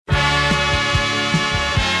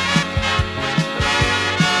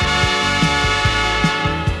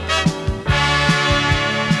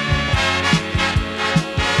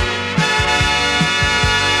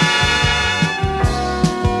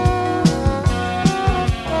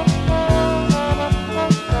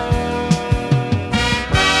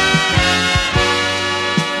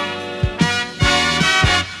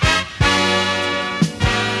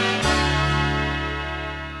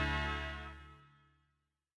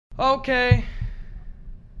Okay.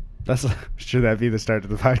 Should that be the start of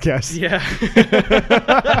the podcast? Yeah.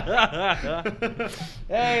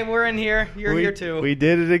 Hey, we're in here. You're here too. We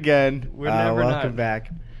did it again. We're never welcome not.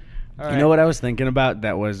 back. All right. You know what I was thinking about?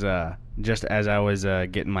 That was just as I was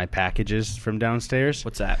getting my packages from downstairs.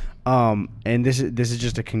 What's that? And this is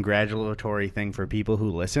just a congratulatory thing for people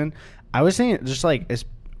who listen. I was saying, just like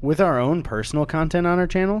with our own personal content on our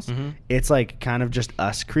channels, it's like kind of just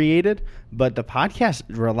us created, but the podcast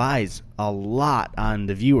relies a lot on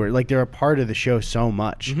the viewer. Like, they're a part of the show so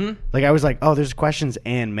much. Like, I was like, oh, there's questions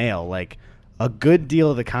and mail. Like, a good deal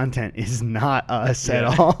of the content is not us at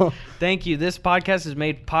all. Thank you. This podcast is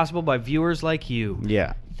made possible by viewers like you.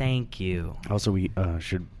 Yeah. Thank you. Also, we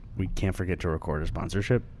can't forget to record a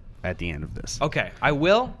sponsorship at the end of this. Okay, I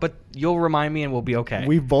will, but you'll remind me and we'll be okay.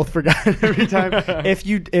 We've both forgotten every time. If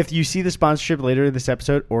you see the sponsorship later in this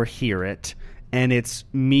episode or hear it, and it's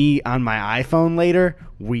me on my iPhone later,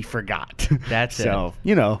 we forgot. That's it. So,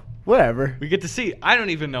 whatever. We get to see. I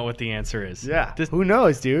don't even know what the answer is. Yeah. Who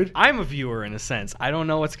knows, dude? I'm a viewer in a sense. I don't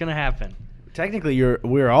know what's going to happen. Technically,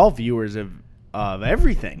 we're all viewers of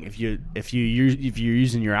everything. If you're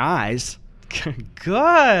using your eyes.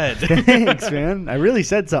 Good. Thanks, man. I really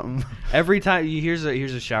said something. Every time here's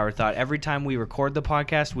a shower thought. Every time we record the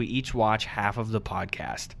podcast, we each watch half of the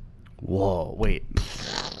podcast. Whoa, wait.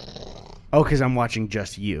 Oh, because I'm watching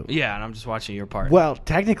just you. Yeah, and I'm just watching your part. Well,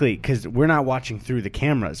 technically, because we're not watching through the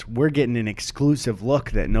cameras, we're getting an exclusive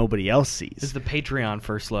look that nobody else sees. This is the Patreon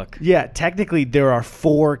first look. Yeah, technically, there are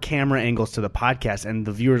 4 camera angles to the podcast, and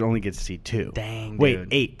the viewers only get to see 2. Dang, wait,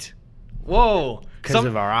 dude. 8. Whoa. Because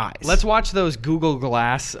of our eyes. Let's watch those Google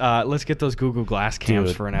Glass. Let's get those Google Glass cams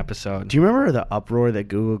Dude. for an episode. Do you remember the uproar that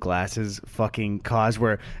Google Glasses fucking caused,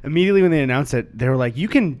 where immediately when they announced it, they were like, you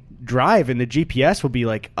can drive and the GPS will be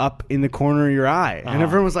like up in the corner of your eye. And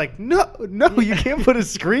everyone was like, no, you can't put a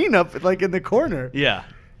screen up like in the corner. Yeah.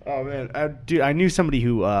 Oh, man. Dude, I knew somebody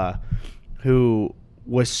who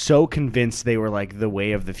was so convinced they were like the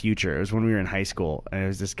way of the future. It was when we were in high school, and it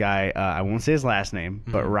was this guy, I won't say his last name,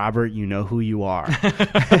 but Robert, you know who you are.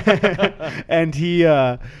 And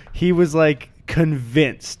he was like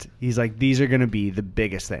convinced. He's like, these are going to be the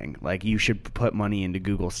biggest thing. Like, you should put money into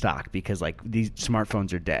Google stock because like these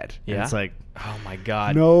smartphones are dead. Yeah. And it's like, oh my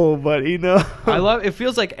God. no, buddy, no. I love it.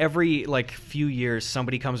 Feels like every few years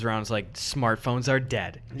somebody comes around and is like, smartphones are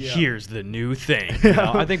dead. Yeah. Here's the new thing. You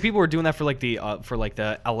know? I think people were doing that for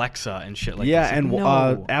the Alexa and shit like yeah, this. and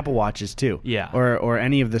No. Apple Watches too. Yeah. Or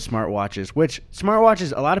any of the smartwatches, which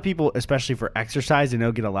smartwatches, a lot of people, especially for exercise, and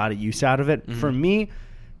they'll get a lot of use out of it. For me,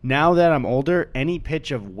 now that I'm older, any pitch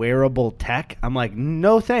of wearable tech, I'm like,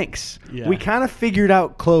 no thanks. Yeah. We kind of figured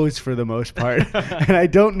out clothes for the most part, and I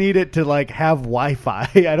don't need it to like have Wi-Fi.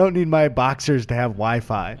 I don't need my boxers to have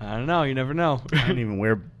Wi-Fi. I don't know. You never know. I don't even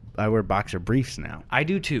I wear boxer briefs now. I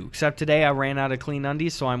do too, except today I ran out of clean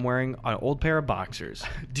undies, so I'm wearing an old pair of boxers.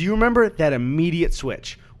 Do you remember that immediate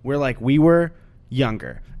switch where like we were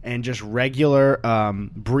younger and just regular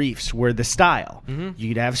briefs were the style?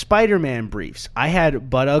 You'd have Spider-Man briefs. I had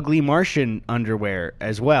Butt Ugly Martian underwear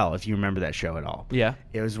as well, if you remember that show at all. Yeah.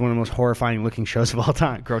 It was one of the most horrifying looking shows of all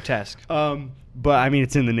time. Grotesque. But I mean,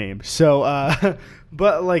 it's in the name. So,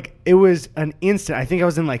 but like it was an instant. I think I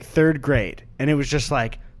was in like 3rd grade, and it was just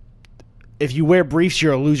like, if you wear briefs,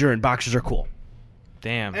 you're a loser, and boxers are cool.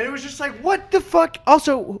 Damn. And it was just like, what the fuck?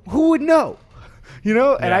 Also, who would know? You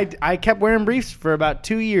know? Yeah. And I kept wearing briefs for about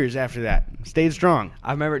 2 years after that. Stayed strong.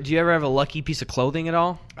 I remember. Do you ever have a lucky piece of clothing at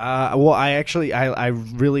all? Well, I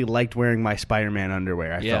really liked wearing my Spider-Man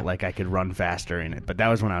underwear. I felt like I could run faster in it, but that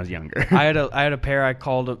was when I was younger. I had a pair I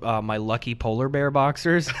called my lucky polar bear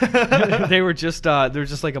boxers. They were just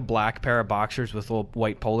like a black pair of boxers with little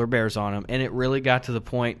white polar bears on them, and it really got to the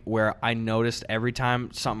point where I noticed every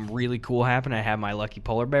time something really cool happened, I had my lucky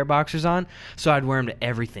polar bear boxers on, so I'd wear them to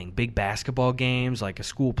everything, big basketball games, like a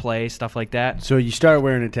school play, stuff like that. So you started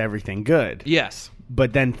wearing it to everything good. Yes.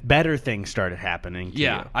 But then better things started happening to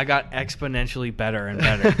you. I got exponentially better and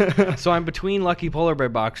better. So I'm between lucky polar bear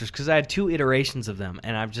boxers because I had 2 iterations of them,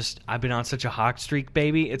 and I've been on such a hot streak,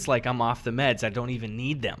 baby. It's like I'm off the meds. I don't even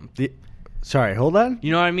need them. Sorry, hold on.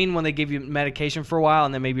 You know what I mean? When they give you medication for a while,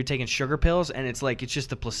 and then maybe you're taking sugar pills, and it's like it's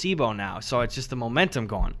just a placebo now. So it's just the momentum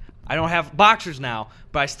going. I don't have boxers now,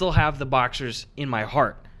 but I still have the boxers in my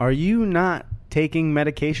heart. Are you not taking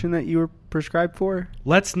medication that you were prescribed for?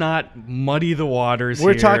 Let's not muddy the waters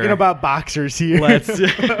We're here. talking about boxers here. Let's.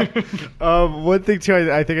 One thing,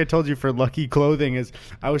 too, I think I told you for lucky clothing is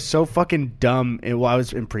I was so fucking dumb. Well, I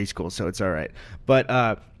was in preschool, so it's all right.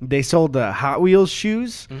 But they sold Hot Wheels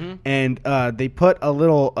shoes, and they put a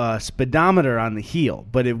little speedometer on the heel,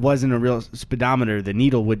 but it wasn't a real speedometer. The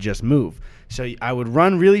needle would just move. So I would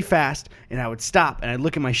run really fast, and I would stop, and I'd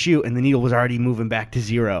look at my shoe, and the needle was already moving back to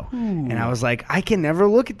 0. Ooh. And I was like, I can never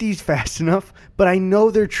look at these fast enough, but I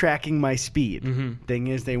know they're tracking my speed. Thing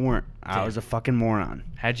is, they weren't. I was a fucking moron.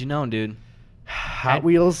 How'd you know, dude? Hot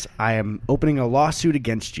Wheels, I am opening a lawsuit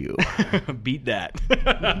against you. Beat that.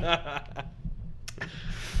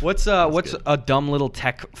 What's a dumb little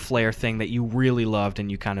tech flair thing that you really loved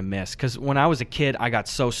and you kind of missed? Because when I was a kid, I got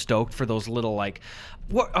so stoked for those little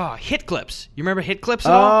hit clips. You remember hit clips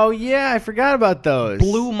at all? Oh yeah, I forgot about those.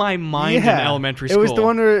 Blew my mind in elementary school. It was the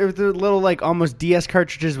one where it was the little almost DS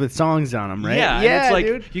cartridges with songs on them, right? Yeah, yeah, and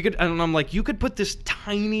it's dude. You could, and I'm like, you could put this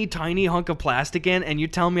tiny hunk of plastic in, and you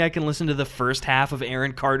tell me I can listen to the first half of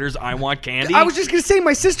Aaron Carter's "I Want Candy." I was just gonna say,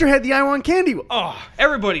 my sister had the "I Want Candy." Oh,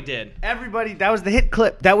 everybody did. Everybody. That was the hit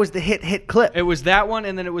clip. That was the hit clip. It was that one,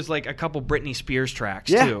 and then it was like a couple Britney Spears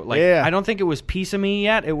tracks too. Yeah. I don't think it was "Piece of Me"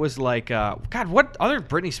 yet. It was like, God, what other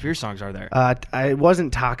Britney Spears songs are there? I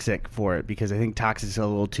wasn't Toxic for it because I think Toxic's a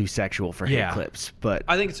little too sexual for hit clips. But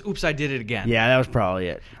I think it's "Oops, I Did It Again." Yeah, that was probably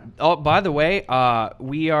it. Oh, by the way,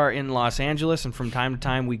 we are in Los Angeles, and from time to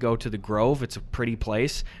time we go to the Grove. It's a pretty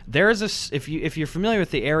place. There is if you're familiar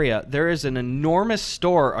with the area, there is an enormous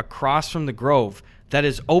store across from the Grove that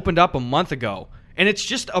is opened up a month ago. And it's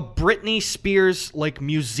just a Britney Spears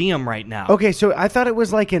museum right now. Okay, so I thought it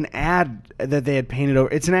was like an ad that they had painted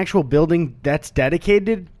over. It's an actual building that's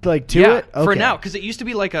dedicated to it. Okay. For now, because it used to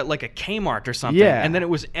be like a Kmart or something. Yeah. And then it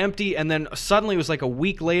was empty, and then suddenly it was like a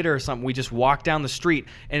week later or something. We just walked down the street,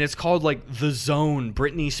 and it's called The Zone,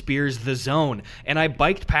 Britney Spears The Zone. And I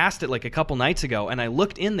biked past it a couple nights ago, and I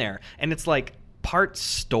looked in there, and it's part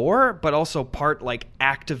store, but also part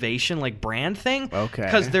activation, brand thing. Okay.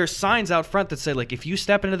 Because there's signs out front that say if you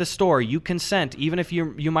step into the store, you consent, even if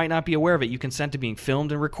you might not be aware of it, you consent to being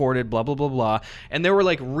filmed and recorded, blah blah blah blah. And there were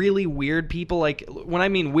really weird people. When I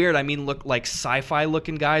mean weird, I mean look like sci-fi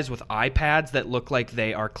looking guys with iPads that look like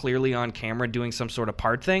they are clearly on camera doing some sort of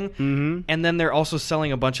part thing. Mm-hmm. And then they're also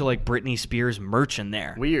selling a bunch of Britney Spears merch in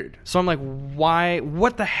there. Weird. So I'm like, why?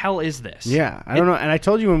 What the hell is this? Yeah, I don't know. And I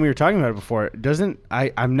told you when we were talking about it before.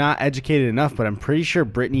 I'm not educated enough, but I'm pretty sure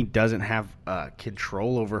Britney doesn't have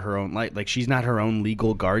control over her own life. She's not her own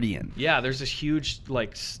legal guardian. Yeah, there's this huge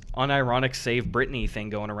unironic Save Britney thing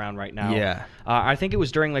going around right now. Yeah. I think it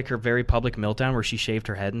was during her very public meltdown where she shaved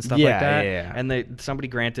her head and stuff like that. Yeah. And somebody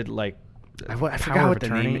granted I forgot what the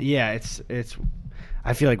name. Yeah, it's.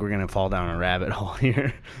 I feel like we're gonna fall down a rabbit hole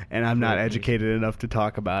here, and I'm not educated enough to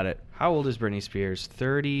talk about it. How old is Britney Spears?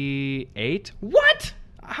 38. What?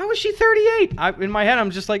 How is she 38? In my head, I'm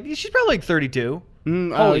just she's probably 32.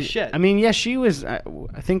 Holy shit. I mean, yeah, she was...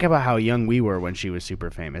 think about how young we were when she was super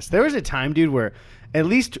famous. There was a time, dude, where, at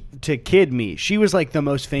least to kid me, she was the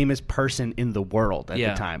most famous person in the world at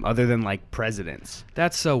the time, other than presidents.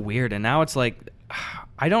 That's so weird. And now it's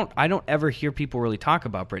I don't ever hear people really talk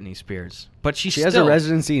about Britney Spears. But she has a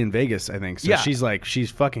residency in Vegas, I think. So yeah.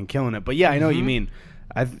 she's fucking killing it. But yeah, I know what you mean.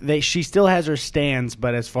 She still has her stands,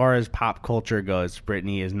 but as far as pop culture goes,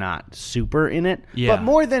 Britney is not super in it. Yeah. But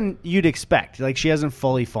more than you'd expect. She hasn't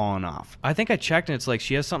fully fallen off. I think I checked, and it's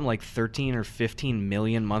she has something 13 or 15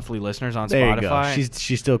 million monthly listeners on there Spotify. You go.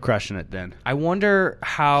 She's still crushing it then. I wonder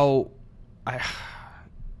how...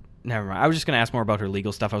 Never mind. I was just going to ask more about her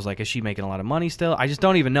legal stuff. I was is she making a lot of money still? I just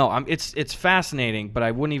don't even know. It's fascinating, but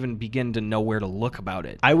I wouldn't even begin to know where to look about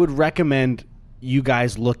it. I would recommend... you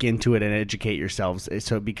guys look into it and educate yourselves.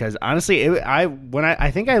 So because honestly, I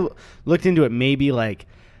think I looked into it maybe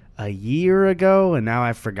a year ago, and now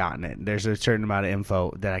I've forgotten it. There's a certain amount of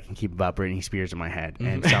info that I can keep about Britney Spears in my head,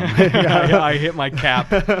 and I hit my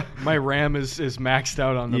cap. My RAM is maxed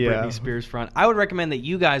out on the Britney Spears front. I would recommend that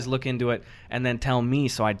you guys look into it and then tell me,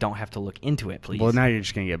 so I don't have to look into it, please. Well, now you're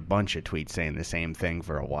just gonna get a bunch of tweets saying the same thing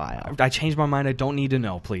for a while. I changed my mind. I don't need to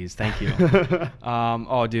know, please. Thank you.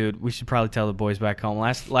 Oh, dude, we should probably tell the boys back home.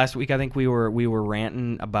 Last week, I think we were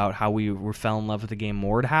ranting about how we fell in love with the game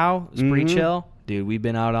Mordhau. It was pretty chill. Dude, we've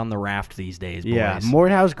been out on the raft these days, boys. Yeah,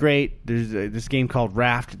 Mordhau's great. There's this game called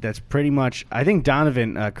Raft that's pretty much... I think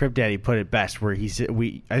Donovan, Crip Daddy, put it best where I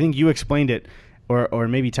think you explained it, or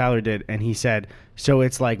maybe Tyler did, and he said, so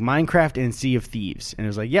it's like Minecraft and Sea of Thieves. And it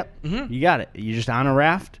was yep, you got it. You're just on a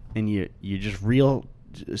raft, and you just reel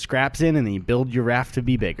scraps in, and then you build your raft to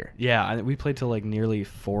be bigger. Yeah, we played till like nearly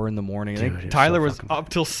 4 a.m. I Dude, think it's Tyler so was fucking up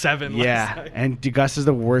till 7 last Yeah, night. and Gus is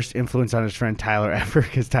the worst influence on his friend Tyler ever,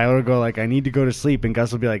 because Tyler will go like, I need to go to sleep, and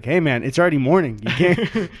Gus will be like, hey man, it's already morning.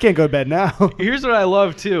 You can't go to bed now. Here's what I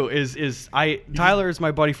love too is Tyler is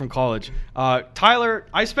my buddy from college. Tyler,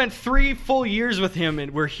 I spent 3 full years with him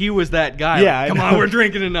where he was that guy. Yeah, like, I come know. on, we're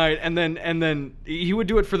drinking tonight, and then he would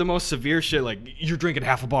do it for the most severe shit, like you're drinking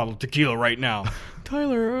half a bottle of tequila right now.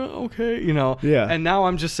 Tyler, okay, Yeah. And now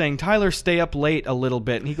I'm just saying, Tyler, stay up late a little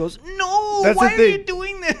bit, and he goes, no, That's why the are thing. you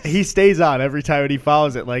doing this? He stays on every time and he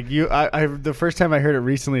follows it. Like I the first time I heard it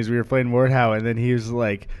recently is we were playing Wardhow, and then he was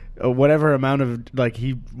like, whatever amount of like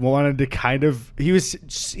he wanted to kind of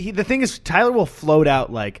the thing is Tyler will float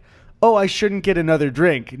out like, oh, I shouldn't get another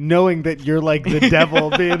drink, knowing that you're like the devil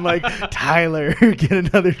being like, Tyler, get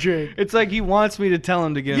another drink. It's like he wants me to tell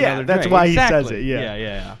him to get Yeah, another that's drink. why he Exactly. says it, yeah.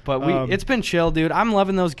 Yeah. But it's been chill, dude. I'm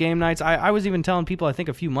loving those game nights. I was even telling people, I think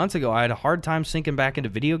a few months ago, I had a hard time sinking back into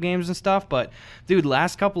video games and stuff. But, dude,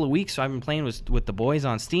 last couple of weeks, I've been playing with the boys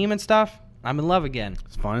on Steam and stuff. I'm in love again.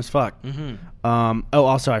 It's fun as fuck. Mm-hmm.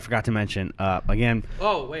 Also, I forgot to mention, again,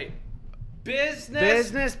 Oh, wait.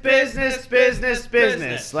 Business.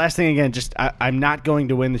 Last thing again, just I'm not going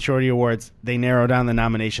to win the Shorty Awards. They narrow down the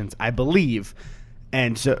nominations, I believe,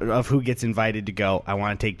 and so of who gets invited to go. I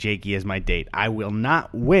want to take Jakey as my date. I will not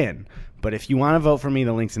win, but if you want to vote for me,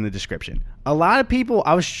 the link's in the description. A lot of people,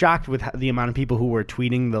 I was shocked with the amount of people who were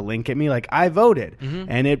tweeting the link at me, like I voted,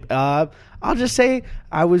 and it. I'll just say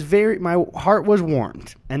my heart was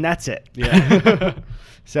warmed, and that's it. Yeah.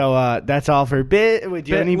 So that's all for bit. Wait,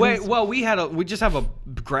 do you have any? Well, we just have a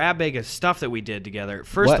grab bag of stuff that we did together.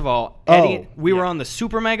 First What? of all, Oh, Eddie, we were on the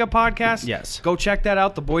Super Mega podcast. Yes. Go check that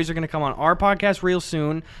out. The boys are going to come on our podcast real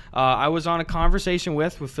soon. I was on a conversation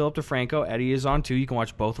with Philip DeFranco. Eddie is on too. You can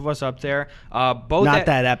watch both of us up there. Both Not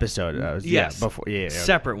that episode. Yes. Before. Yeah.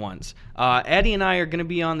 Separate ones. Eddie and I are going to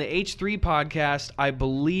be on the H3 podcast, I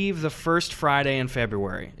believe the first Friday in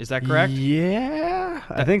February. Is that correct? Yeah,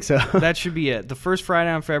 I think so. That should be it. The first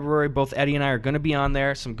Friday in February, both Eddie and I are going to be on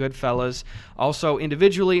there. Some good fellas. Also,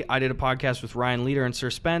 individually, I did a podcast with Ryan Leader and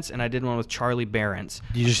Sir Spence, and I did one with Charlie Behrens.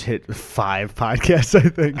 You just hit 5 podcasts, I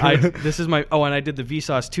think. This is my... Oh, and I did the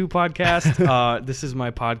Vsauce 2 podcast. This is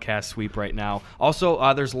my podcast sweep right now.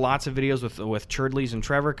 Also, there's lots of videos with Churdleys and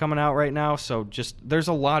Trevor coming out right now, so just... There's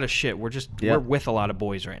a lot of shit. We're with a lot of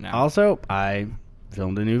boys right now. Also, I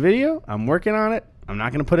filmed a new video. I'm working on it. I'm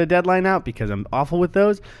not going to put a deadline out because I'm awful with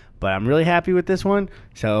those, but I'm really happy with this one.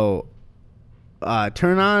 So...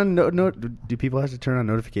 turn on. Do people have to turn on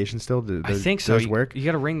notifications still? I think so. Does work? You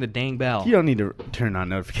got to ring the dang bell. You don't need to turn on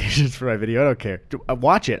notifications for my video. I don't care.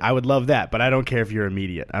 Watch it. I would love that, but I don't care if you're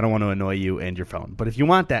immediate. I don't want to annoy you and your phone. But if you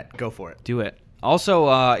want that, go for it. Do it. Also,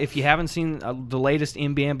 if you haven't seen the latest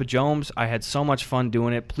Imbiamba Jones, I had so much fun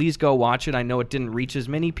doing it. Please go watch it. I know it didn't reach as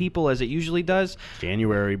many people as it usually does.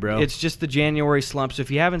 January, bro. It's just the January slump. So if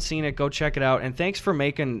you haven't seen it, go check it out. And thanks for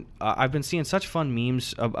making... I've been seeing such fun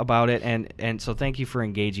memes about it, and so thank you for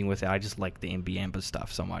engaging with it. I just like the Imbiamba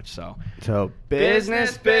stuff so much. So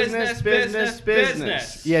business.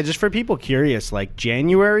 Yeah, just for people curious, like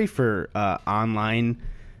January for online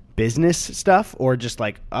business stuff or just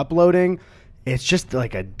like uploading... It's just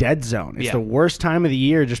like a dead zone. It's the worst time of the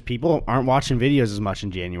year. Just people aren't watching videos as much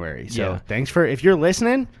in January. So thanks for, if you're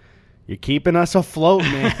listening, you're keeping us afloat,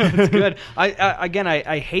 man. That's good.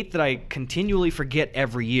 I hate that I continually forget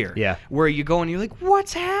every year. Yeah. Where you go and you're like,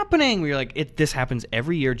 what's happening? Where you're like, this happens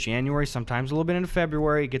every year, January, sometimes a little bit into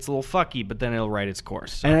February. It gets a little fucky, but then it'll write its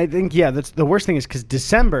course. So. And I think, that's the worst thing is because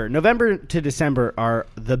November to December are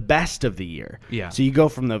the best of the year. Yeah. So you go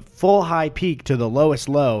from the full high peak to the lowest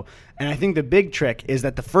low. And I think the big trick is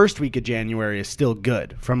that the first week of January is still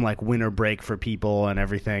good from like winter break for people and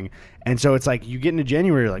everything. And so it's like you get into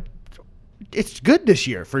January, like, it's good this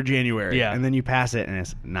year for January. Yeah. And then you pass it and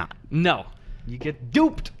it's not. No. You get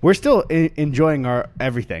duped. We're still enjoying our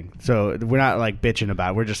everything. So we're not like bitching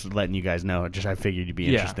about it. We're just letting you guys know. I figured you'd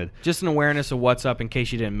be interested. Just an awareness of what's up in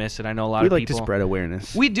case you didn't miss it. I know a lot We of like people. to spread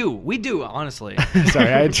awareness. We do, honestly.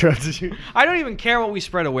 Sorry, I interrupted you. I don't even care what we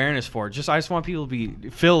spread awareness for. I just want people to be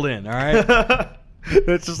filled in, all right?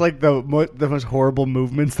 That's just like the most horrible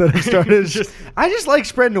movements that have started. I just like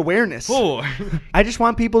spreading awareness. Oh. I just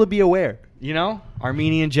want people to be aware. You know,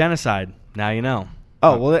 Armenian genocide. Now you know.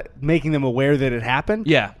 Oh, well, making them aware that it happened?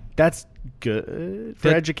 Yeah. That's good for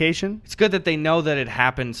education. It's good that they know that it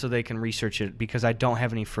happened so they can research it, because I don't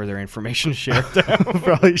have any further information to share.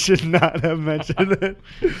 Probably should not have mentioned it.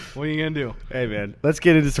 What are you going to do? Hey, man, let's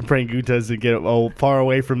get into some preguntas and get far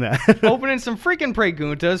away from that. Opening some freaking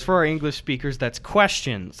preguntas for our English speakers. That's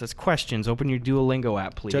questions. Open your Duolingo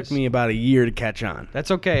app, please. Took me about a year to catch on.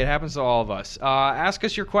 That's okay. It happens to all of us. Ask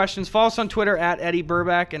us your questions. Follow us on Twitter at Eddy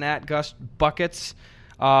Burback and at Gus Buckets.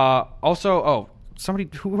 Whoever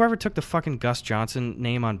took the fucking Gus Johnson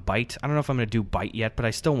name on Byte. I don't know if I'm going to do Byte yet, but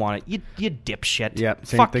I still want it. You dipshit. Yep.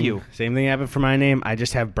 Fuck you. Same thing happened for my name. I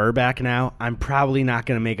just have Burback now. I'm probably not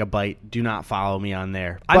going to make a Byte. Do not follow me on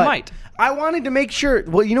there. I might. I wanted to make sure.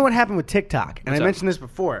 Well, you know what happened with TikTok, and I mentioned this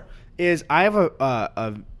before, is I have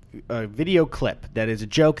a video clip that is a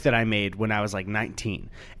joke that I made when I was like 19.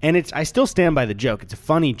 And I still stand by the joke. It's a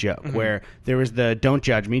funny joke where there was the Don't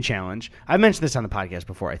Judge Me challenge. I've mentioned this on the podcast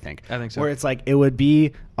before, I think. I think so. Where it's like, it would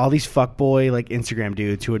be all these fuckboy like Instagram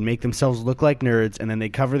dudes who would make themselves look like nerds, and then they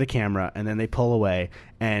cover the camera, and then they pull away,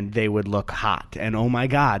 and they would look hot. And oh my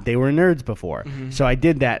God, they were nerds before. So I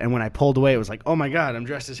did that, and when I pulled away, it was like, oh my God, I'm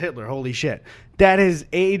dressed as Hitler. Holy shit. That has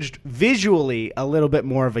aged visually a little bit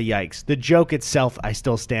more of a yikes. The joke itself, I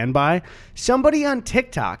still stand by. Somebody on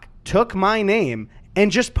TikTok took my name and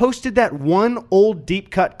just posted that one old deep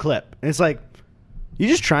cut clip. And it's like, you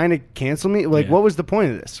just trying to cancel me? Like, what was the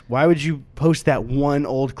point of this? Why would you post that one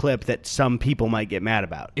old clip that some people might get mad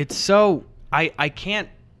about? It's so I can't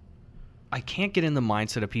get in the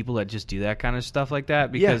mindset of people that just do that kind of stuff like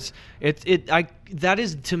that, because that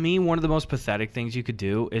is, to me, one of the most pathetic things you could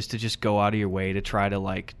do, is to just go out of your way to try to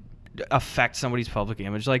like affect somebody's public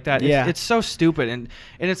image like that. It's so stupid, and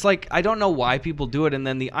it's like, I don't know why people do it. And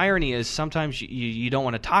then the irony is sometimes you don't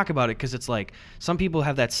want to talk about it, because it's like some people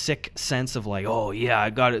have that sick sense of like, oh yeah, I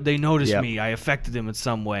got it, they noticed me, I affected them in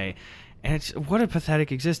some way. And it's, what a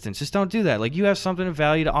pathetic existence. Just don't do that. Like, you have something of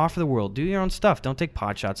value to offer the world. Do your own stuff. Don't take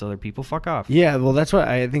pot shots at other people. Fuck off. Yeah, well, that's what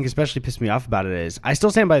I think especially pissed me off about it is I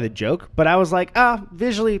still stand by the joke, but I was like,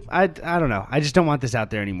 visually, I don't know. I just don't want this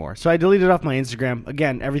out there anymore. So I deleted it off my Instagram.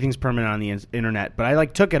 Again, everything's permanent on the internet, but I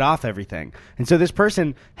like took it off everything. And so this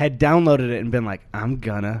person had downloaded it and been like, I'm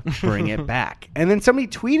gonna bring it back. And then somebody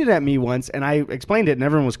tweeted at me once, and I explained it, and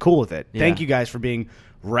everyone was cool with it. Yeah. Thank you guys for being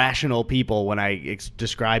rational people when I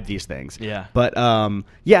describe these things. Yeah. But, I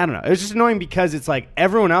don't know. It was just annoying because it's like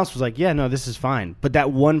everyone else was like, yeah, no, this is fine. But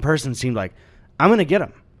that one person seemed like, I'm going to get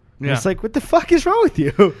him. Yeah. It's like, what the fuck is wrong with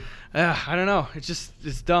you? I don't know.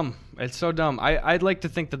 It's dumb. It's so dumb. I'd like to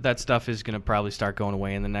think that stuff is going to probably start going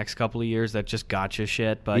away in the next couple of years. That just gotcha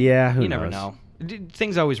shit. But yeah, you never know.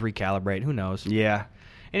 Things always recalibrate. Who knows? Yeah.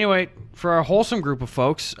 Anyway, for our wholesome group of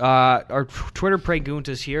folks, our Twitter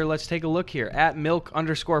preguntas here, let's take a look here. At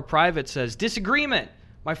 @milk_private says, disagreement.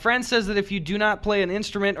 My friend says that if you do not play an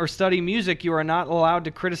instrument or study music, you are not allowed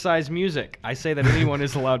to criticize music. I say that anyone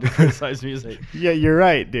is allowed to criticize music. Yeah, you're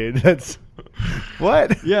right, dude. That's...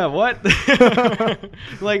 What? Yeah, what?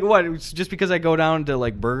 Like, what? It's just because I go down to,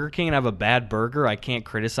 like, Burger King and have a bad burger, I can't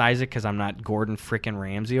criticize it because I'm not Gordon frickin'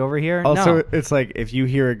 Ramsay over here? Also, no. It's like, if you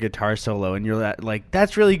hear a guitar solo and you're like,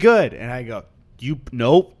 that's really good. And I go,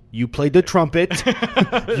 nope, you played the trumpet.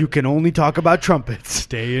 You can only talk about trumpets.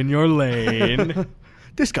 Stay in your lane.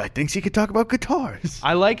 This guy thinks he could talk about guitars.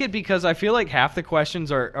 I like it because I feel like half the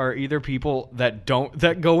questions are either people that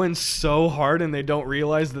go in so hard and they don't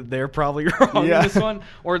realize that they're probably wrong in this one,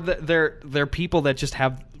 or they're people that just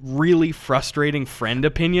have really frustrating friend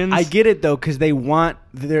opinions. I get it though, because they want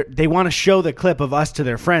to show the clip of us to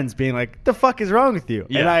their friends, being like, "The fuck is wrong with you?"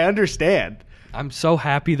 And I understand. I'm so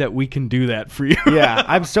happy that we can do that for you. Yeah,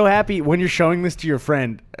 I'm so happy when you're showing this to your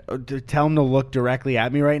friend. Tell him to look directly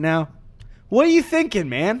at me right now. What are you thinking,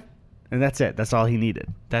 man? And that's it. That's all he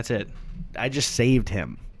needed. That's it. I just saved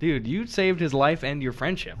him. Dude, you saved his life and your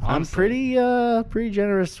friendship, honestly. I'm pretty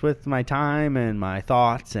generous with my time and my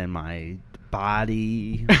thoughts and my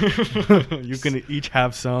body. You can each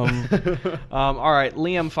have some. All right,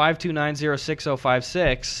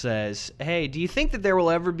 Liam5290656 says, hey, do you think that there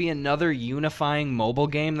will ever be another unifying mobile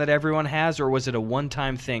game that everyone has, or was it a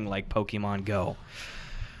one-time thing like Pokemon Go?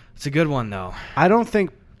 It's a good one, though. I don't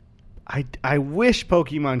think... I wish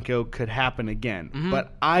Pokemon Go could happen again,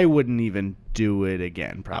 but I wouldn't even do it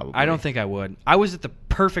again, probably. I don't think I would. I was at the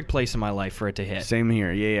perfect place in my life for it to hit. Same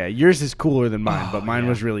here. Yeah. Yours is cooler than mine, but mine yeah.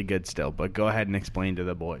 was really good still. But go ahead and explain to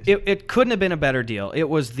the boys. It couldn't have been a better deal. It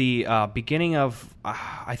was the beginning of,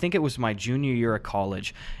 I think it was my junior year of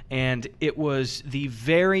college, and it was the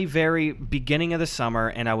very, very beginning of the summer,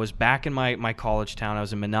 and I was back in my college town. I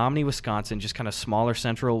was in Menominee, Wisconsin, just kind of smaller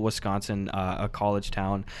central Wisconsin, a college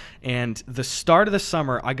town. And the start of the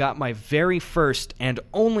summer, I got my very first and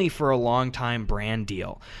only for a long time brand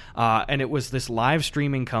deal. And it was this live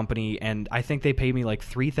streaming company, and I think they paid me like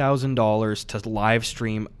 $3,000 to live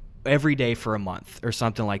stream every day for a month or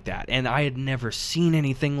something like that. And I had never seen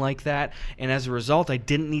anything like that. And as a result, I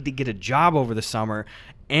didn't need to get a job over the summer.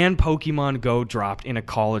 And Pokemon Go dropped in a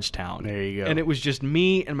college town. There you go. And it was just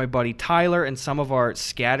me and my buddy Tyler and some of our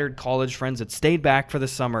scattered college friends that stayed back for the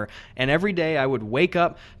summer. And every day I would wake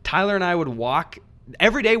up, Tyler and I would walk.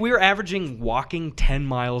 Every day we were averaging walking 10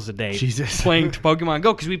 miles a day. Jesus. Playing Pokemon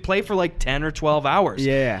Go because we play for like 10 or 12 hours.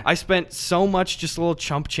 Yeah. I spent so much just a little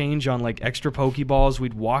chump change on like extra Pokeballs.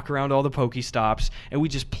 We'd walk around all the Pokestops and we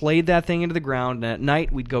just played that thing into the ground. And at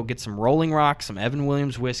night we'd go get some Rolling Rock, some Evan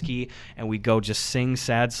Williams whiskey, and we'd go just sing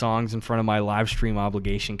sad songs in front of my live stream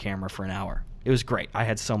obligation camera for an hour. It was great. I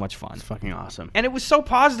had so much fun. It's fucking awesome. And it was so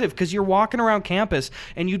positive because you're walking around campus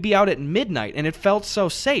and you'd be out at midnight and it felt so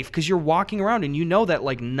safe because you're walking around and you know that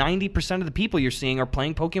like 90% of the people you're seeing are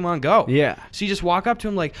playing Pokemon Go. Yeah. So you just walk up to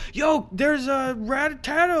them like, yo, there's a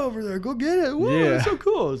Rattata over there. Go get it. Whoa, that's so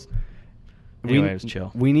cool. Anyway, it was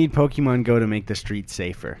chill. We need Pokemon Go to make the streets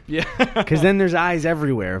safer. Yeah. Because then there's eyes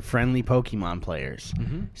everywhere of friendly Pokemon players.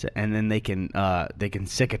 Mm-hmm. So, and then they can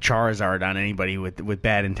sick a Charizard on anybody with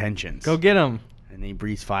bad intentions. Go get him. And then he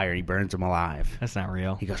breathes fire and he burns them alive. That's not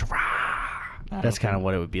real. He goes, rah. That's kind of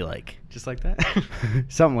what it would be like. Just like that?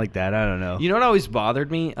 Something like that. I don't know. You know what always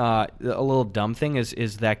bothered me? A little dumb thing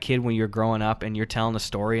is that kid when you're growing up and you're telling a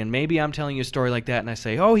story, and maybe I'm telling you a story like that, and I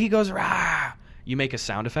say, oh, he goes, rah. You make a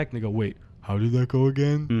sound effect, and they go, wait, how did that go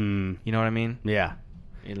again? You know what I mean? Yeah.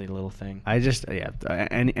 A little thing.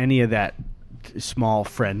 Any of that small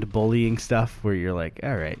friend bullying stuff where you're like,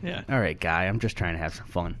 all right, guy, I'm just trying to have some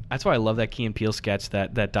fun. That's why I love that Key and Peele sketch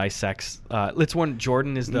that dissects. It's when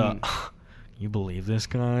Jordan is the, you believe this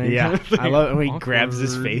guy? Yeah, I love it when he grabs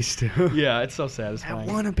his face too. Yeah, it's so satisfying.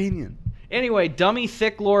 Have one opinion. Anyway, Dummy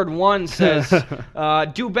Thick Lord 1 says,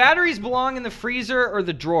 do batteries belong in the freezer or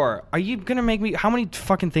the drawer? Are you going to make me... How many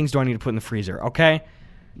fucking things do I need to put in the freezer, okay?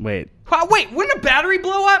 Wait, wouldn't a battery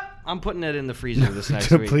blow up? I'm putting it in the freezer this next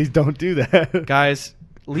week. Please don't do that. Guys,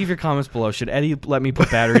 leave your comments below. Should Eddie let me put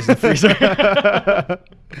batteries in the freezer?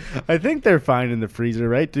 I think they're fine in the freezer,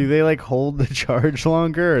 right? Do they like hold the charge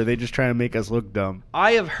longer, or are they just trying to make us look dumb?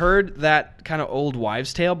 I have heard that kind of old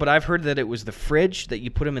wives' tale, but I've heard that it was the fridge, that you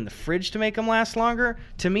put them in the fridge to make them last longer.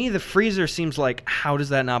 To me, the freezer seems like, how does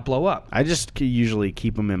that not blow up? I just usually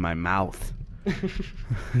keep them in my mouth.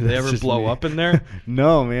 They ever blow up in there?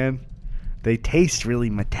 No, man. They taste really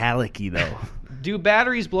metallic-y, though. Do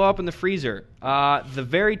batteries blow up in the freezer? The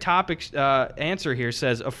very top answer here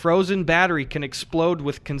says, a frozen battery can explode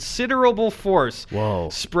with considerable force,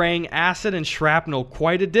 spraying acid and shrapnel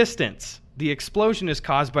quite a distance. The explosion is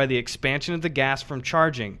caused by the expansion of the gas from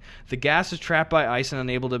charging. The gas is trapped by ice and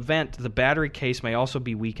unable to vent. The battery case may also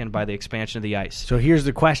be weakened by the expansion of the ice. So here's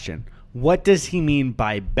the question. What does he mean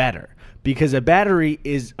by better? Because a battery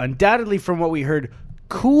is undoubtedly, from what we heard,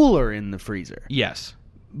 cooler in the freezer. Yes.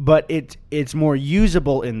 But it's more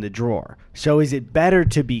usable in the drawer. So is it better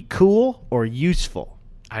to be cool or useful?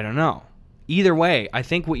 I don't know. Either way, I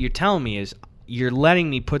think what you're telling me is you're letting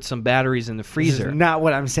me put some batteries in the freezer. This is not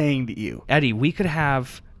what I'm saying to you. Eddie, we could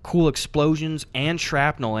have cool explosions and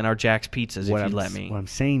shrapnel in our Jack's Pizzas if you let me. What I'm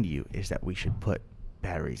saying to you is that we should put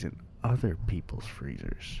batteries in other people's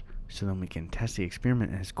freezers. So then we can test the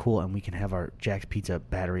experiment and it's cool, and we can have our Jack's Pizza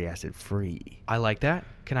battery acid free. I like that.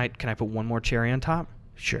 Can I put one more cherry on top?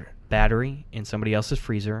 Sure. Battery in somebody else's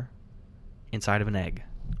freezer inside of an egg.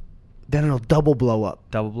 Then it'll double blow up.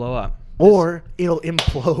 Double blow up. Or it'll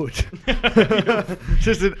implode.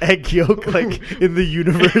 Just an egg yolk like in the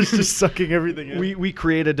universe just sucking everything in. We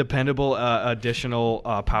create a dependable additional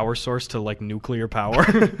power source to like nuclear power.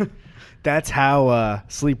 That's how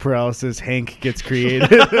sleep paralysis Hank gets created.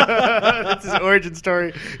 That's his origin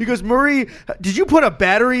story. He goes, Marie, did you put a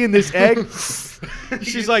battery in this egg?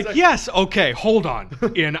 She's like, yes, okay, hold on.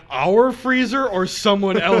 In our freezer or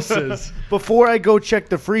someone else's? Before I go check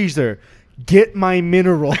the freezer, get my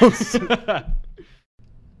minerals.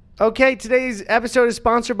 Okay, today's episode is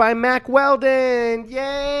sponsored by Mack Weldon.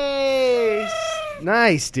 Yay!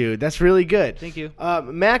 Nice, dude. That's really good. Thank you.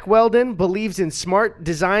 Mack Weldon believes in smart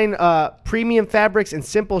design, premium fabrics, and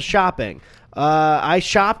simple shopping. I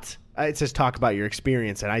shopped It says talk about your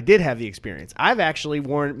experience, and I did have the experience. I've actually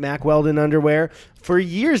worn Mack Weldon underwear for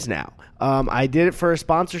years now. I did it for a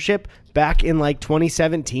sponsorship back in like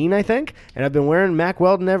 2017, I think, and I've been wearing Mack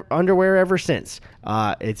Weldon underwear ever since.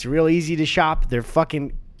 It's real easy to shop. They're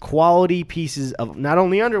fucking quality pieces of not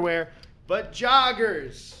only underwear, but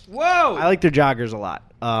joggers. Whoa! I like their joggers a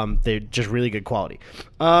lot. They're just really good quality.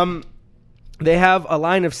 They have a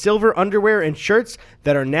line of silver underwear and shirts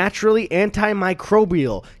that are naturally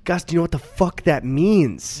antimicrobial. Gus, do you know what the fuck that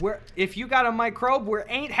means? If you got a microbe, we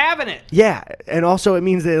ain't having it. Yeah, and also it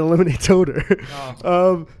means that it eliminates odor.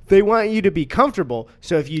 Oh. They want you to be comfortable,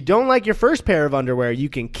 so if you don't like your first pair of underwear, you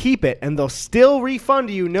can keep it, and they'll still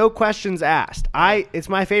refund you, no questions asked. It's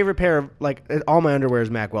my favorite pair of, like, all my underwear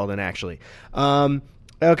is Mack Weldon, actually.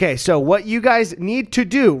 Okay, so what you guys need to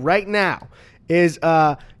do right now is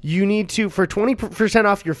you need to, for 20%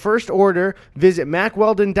 off your first order, visit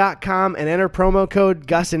MackWeldon.com and enter promo code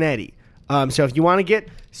Gus and Eddy. So if you want to get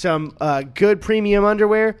some good premium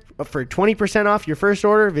underwear for 20% off your first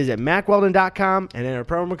order, visit MackWeldon.com and enter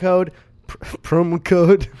promo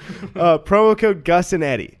code Gus and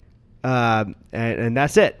Eddy. And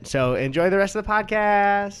that's it. So enjoy the rest of the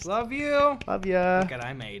podcast. Love you. Love ya. Look what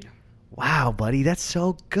I made. Wow, buddy, that's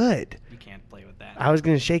so good. You can't play with that. I was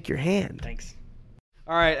going to shake your hand. Thanks.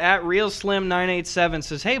 All right, at RealSlim987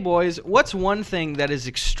 says, hey, boys, what's one thing that is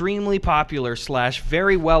extremely popular /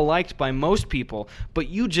 very well liked by most people, but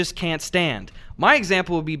you just can't stand? My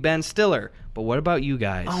example would be Ben Stiller, but what about you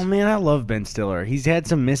guys? Oh, man, I love Ben Stiller. He's had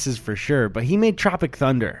some misses for sure, but he made Tropic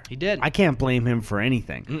Thunder. He did. I can't blame him for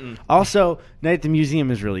anything. Also, Night at the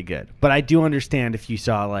Museum is really good, but I do understand if you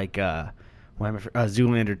saw, like,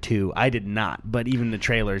 Zoolander 2. I did not, but even the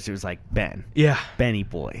trailers, it was like, Ben. Yeah. Benny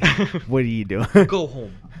boy. What are you doing? Go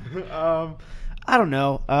home. I don't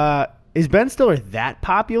know. Is Ben Stiller that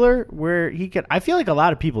popular where he could... I feel like a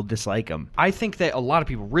lot of people dislike him. I think that a lot of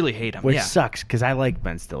people really hate him. Which sucks, because I like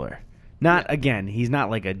Ben Stiller. Again, he's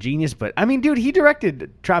not like a genius, but... I mean, dude, he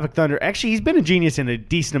directed Tropic Thunder. Actually, he's been a genius in a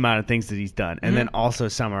decent amount of things that he's done. And then also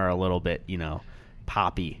some are a little bit,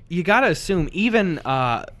 poppy. You gotta assume, even,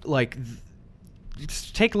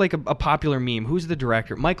 take like a popular meme. Who's the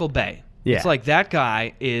director? Michael Bay. Yeah. It's like that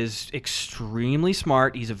guy is extremely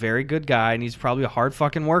smart. He's a very good guy, and he's probably a hard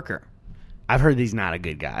fucking worker. I've heard he's not a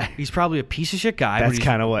good guy. He's probably a piece of shit guy. That's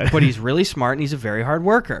kind of what. But he's really smart, and he's a very hard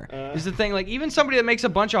worker. Is the thing. Like, even somebody that makes a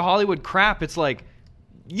bunch of Hollywood crap, it's like,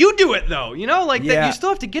 you do it, though. That you still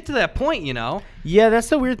have to get to that point, Yeah, that's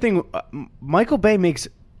the weird thing. Michael Bay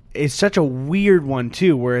is such a weird one,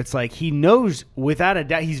 too, where it's like he knows without a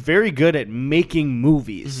doubt he's very good at making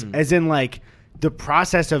movies, as in, like, the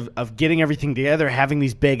process of getting everything together, having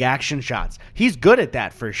these big action shots. He's good at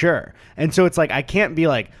that for sure. And so it's like, I can't be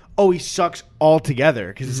like, oh, he sucks altogether,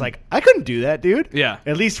 because it's like, I couldn't do that, dude. Yeah.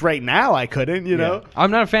 At least right now I couldn't, know?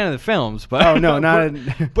 I'm not a fan of the films, but... Oh, no, not...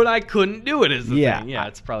 but I couldn't do it, is the thing. Yeah,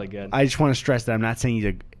 it's probably good. I just want to stress that I'm not saying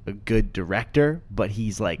he's a good director, but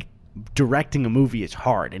he's like... Directing a movie is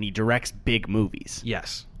hard, and he directs big movies.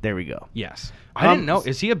 Yes. There we go. Yes. I didn't know.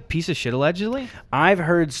 Is he a piece of shit, allegedly? I've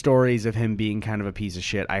heard stories of him being kind of a piece of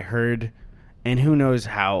shit. I heard, and who knows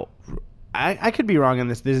how... I could be wrong on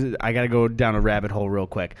this. I got to go down a rabbit hole real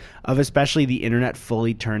quick, of especially the internet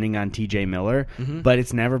fully turning on TJ Miller, but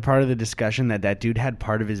it's never part of the discussion that dude had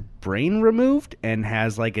part of his brain removed and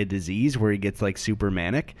has, like, a disease where he gets, like, super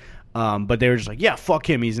manic. But they were just like, yeah, fuck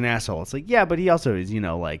him, he's an asshole. It's like, yeah, but he also is,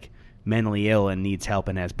 like... mentally ill and needs help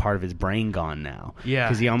and has part of his brain gone now. Yeah.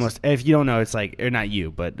 Because he almost, if you don't know, it's like, or not you,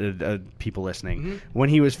 but people listening, when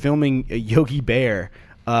he was filming Yogi Bear,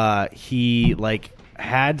 he like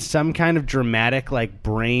had some kind of dramatic like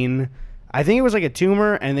brain, I think it was like a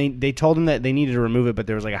tumor, and they told him that they needed to remove it, but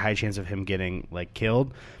there was like a high chance of him getting like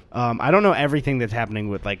killed. I don't know everything that's happening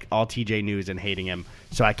with like all TJ news and hating him,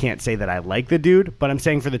 so I can't say that I like the dude, but I'm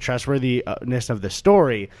saying for the trustworthiness of the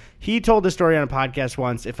story, he told the story on a podcast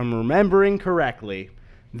once, if I'm remembering correctly,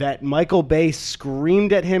 that Michael Bay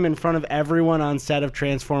screamed at him in front of everyone on set of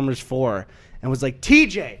Transformers 4 and was like,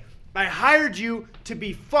 TJ, I hired you to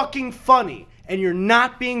be fucking funny, and you're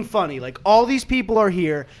not being funny. Like, all these people are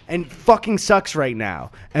here and fucking sucks right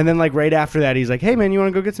now. And then like right after that, he's like, hey man, you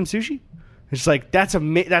want to go get some sushi? It's like, that's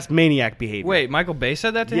maniac behavior. Wait, Michael Bay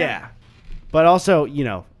said that to him? Yeah. But also,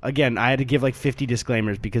 again, I had to give like 50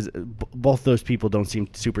 disclaimers because both those people don't seem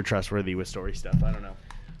super trustworthy with story stuff. I don't know.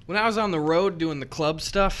 When I was on the road doing the club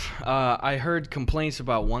stuff, I heard complaints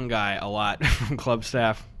about one guy a lot from club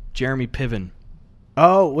staff, Jeremy Piven.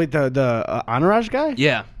 Oh, wait, the Entourage guy?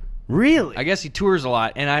 Yeah. Really? I guess he tours a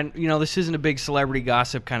lot, and this isn't a big celebrity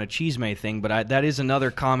gossip kind of cheesemay thing, but that is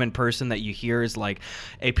another common person that you hear is like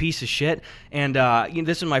a piece of shit. And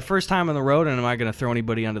this is my first time on the road, and I'm not going to throw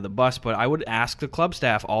anybody under the bus, but I would ask the club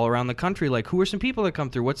staff all around the country, like, who are some people that come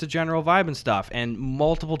through? What's the general vibe and stuff? And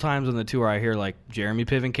multiple times on the tour, I hear like Jeremy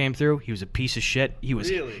Piven came through. He was a piece of shit. He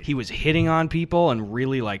was hitting on people and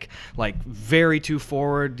really like very too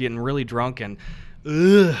forward, getting really drunk and.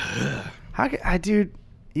 Dude.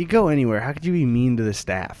 You go anywhere. How could you be mean to the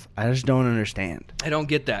staff? I just don't understand. I don't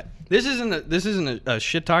get that. This isn't a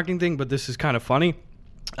shit talking thing, but this is kind of funny.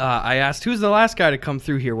 I asked who's the last guy to come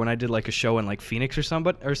through here when I did like a show in like Phoenix or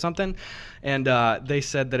something, and they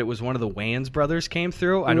said that it was one of the Wayans brothers came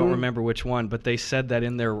through. I don't remember which one, but they said that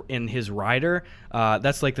in his rider,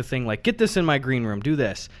 that's like the thing, like, get this in my green room, do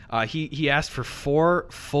this. He asked for 4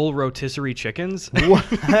 full rotisserie chickens.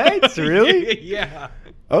 What? Really? Yeah.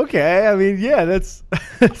 Okay, I mean, yeah, that's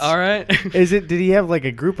all right. Did he have like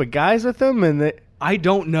a group of guys with him? I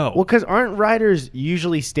don't know. Well, because aren't riders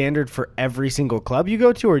usually standard for every single club you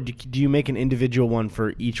go to, or do you make an individual one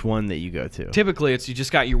for each one that you go to? Typically, you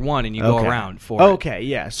just got your one and you go around for it. Okay,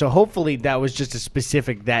 yeah. So hopefully that was just a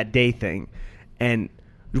specific that day thing. And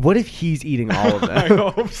what if he's eating all of them? I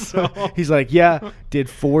hope so. He's like, yeah, did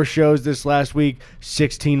 4 shows this last week,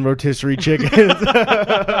 16 rotisserie chickens.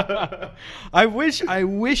 I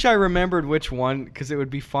wish I remembered which one because it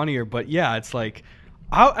would be funnier. But yeah, it's like,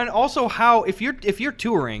 if you're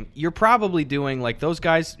touring, you're probably doing like those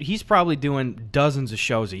guys. He's probably doing dozens of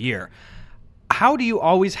shows a year. How do you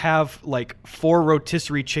always have like 4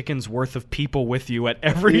 rotisserie chickens worth of people with you at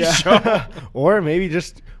every show? Or maybe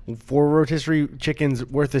just 4 rotisserie chickens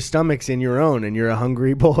worth of stomachs in your own, and you're a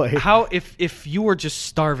hungry boy. How if you were just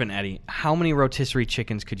starving, Eddie? How many rotisserie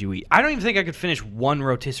chickens could you eat? I don't even think I could finish one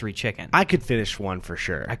rotisserie chicken. I could finish one for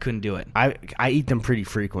sure. I couldn't do it. I eat them pretty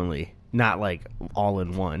frequently, not like all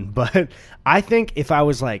in one, but I think if I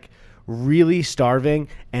was like really starving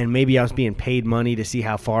and maybe I was being paid money to see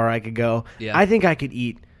how far I could go, I think I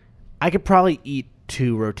could probably eat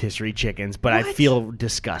 2 rotisserie chickens, but I feel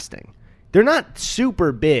disgusting. They're not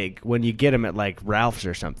super big when you get them at like Ralph's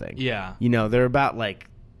or something. Yeah. They're about like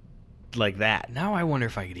that. Now I wonder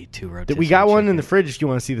if I could eat 2 rotisserie We got one chicken. in the fridge if you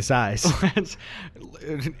want to see the size.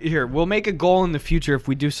 Here, we'll make a goal in the future if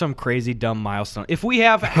we do some crazy dumb milestone. If we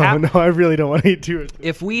have no, I really don't want to eat 2.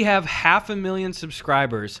 If we have 500,000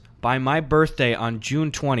 subscribers by my birthday on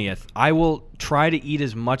June 20th, I will try to eat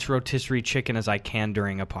as much rotisserie chicken as I can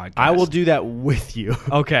during a podcast. I will do that with you.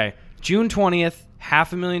 Okay. June 20th,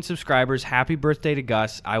 500,000 subscribers. Happy birthday to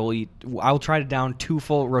Gus. I'll try to down 2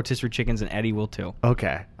 full rotisserie chickens, and Eddie will too.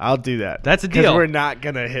 Okay. I'll do that. That's a deal. Because we're not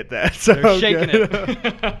going to hit that. So they're shaking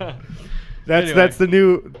it. That's the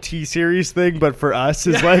new T-Series thing, but for us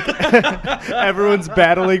is like everyone's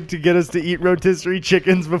battling to get us to eat rotisserie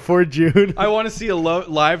chickens before June. I want to see a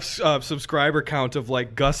live subscriber count of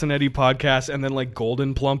like Gus and Eddie podcast, and then like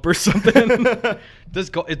Golden Plump or something. Does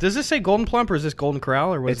this say Golden Plump or is this Golden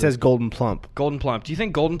Corral or what? It says Golden Plump. Golden Plump. Do you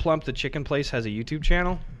think Golden Plump, the chicken place, has a YouTube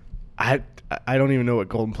channel? I don't even know what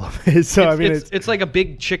Golden Plump is. So it's like a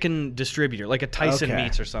big chicken distributor, like a Tyson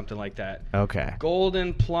Meats or something like that. Okay.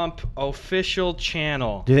 Golden Plump official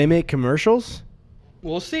channel. Do they make commercials?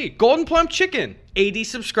 We'll see. Golden Plump Chicken, 80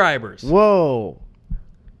 subscribers. Whoa.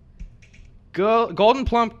 Golden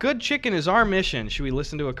Plump, good chicken is our mission. Should we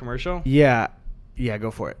listen to a commercial? Yeah, go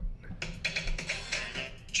for it.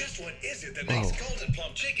 Just what is it that makes Golden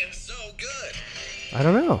Plump chicken so good? I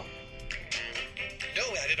don't know. No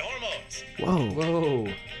added hormones. Whoa.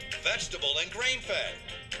 Vegetable and grain fed.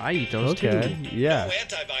 I eat those too. Yeah. No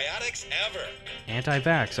antibiotics ever.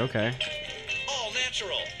 Anti-vax, okay. All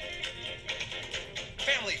natural.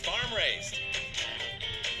 Family farm raised.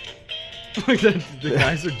 The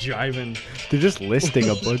guys are jiving. They're just listing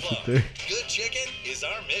a bunch of things. Good chicken is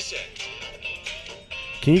our mission.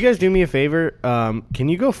 Can you guys do me a favor? Can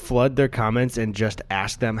you go flood their comments and just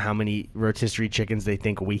ask them how many rotisserie chickens they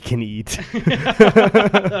think we can eat?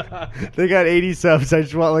 They got 80 subs. I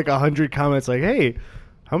just want like 100 comments like, hey,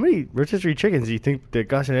 how many rotisserie chickens do you think that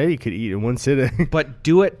Gus and Eddie could eat in one sitting? But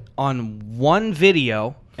do it on one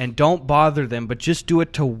video and don't bother them, but just do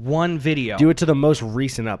it to one video. Do it to the most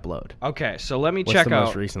recent upload. Okay, so let me What's check the out.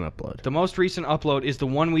 most recent upload? The most recent upload is the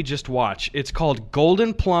one we just watched. It's called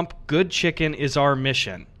Golden Plump, Good Chicken is Our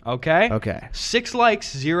Mission. Okay? Okay. 6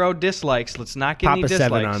 likes, 0 dislikes. Let's not get any Pop a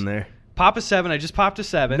dislikes. 7 on there. Pop a 7. I just popped a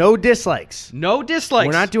 7. No dislikes. No dislikes.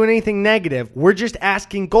 We're not doing anything negative. We're just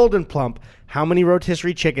asking Golden Plump how many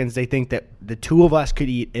rotisserie chickens they think that the 2 of us could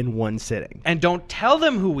eat in one sitting. And don't tell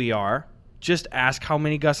them who we are. Just ask how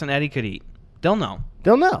many Gus and Eddie could eat. They'll know.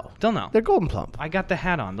 They'll know. They'll know. They're golden plump. I got the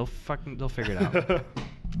hat on. They'll figure it out.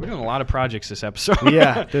 We're doing a lot of projects this episode.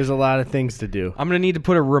 Yeah, there's a lot of things to do. I'm going to need to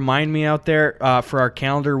put a remind me out there for our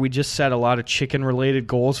calendar. We just set a lot of chicken-related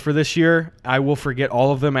goals for this year. I will forget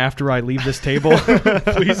all of them after I leave this table.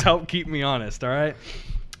 Please help keep me honest, all right?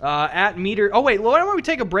 At meter... Oh, wait. Why don't we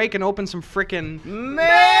take a break and open some frickin' mail?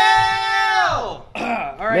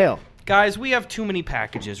 All right. Mail. Guys, we have too many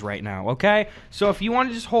packages right now, okay? So if you want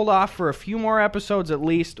to just hold off for a few more episodes at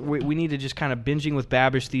least, we need to just kind of binging with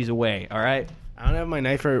Babish these away, all right? I don't have my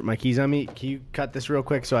knife or my keys on me. Can you cut this real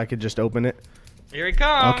quick so I could just open it? Here he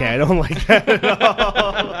comes. Okay, I don't like that at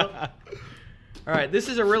all. All right, this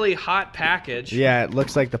is a really hot package. Yeah, it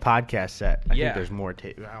looks like the podcast set. I Yeah. think there's more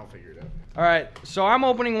tape. I'll figure it out. All right, so I'm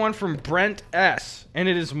opening one from Brent S., and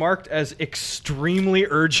it is marked as extremely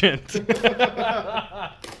urgent.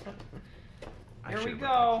 Here we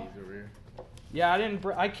go. Yeah,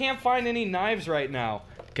 I can't find any knives right now.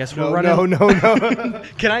 Guess we're running. No.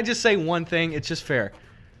 Can I just say one thing? It's just fair.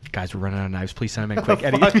 Guys, we're running out of knives. Please send them in quick.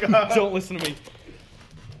 Eddie, don't listen to me.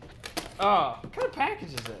 What kind of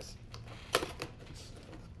package is this?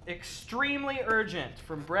 Extremely urgent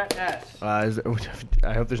from Brett S. I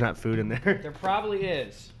hope there's not food in there. There probably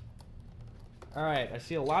is. All right, I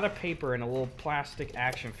see a lot of paper and a little plastic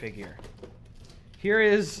action figure. Here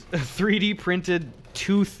is a 3D printed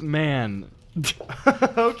Tooth Man.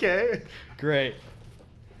 Okay. Great.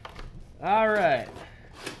 All right.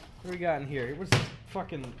 What do we got in here? What's this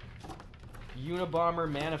fucking Unabomber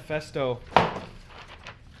manifesto?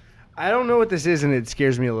 I don't know what this is, and it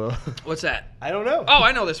scares me a little. What's that? I don't know. Oh,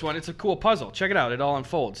 I know this one. It's a cool puzzle. Check it out. It all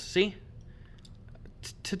unfolds. See?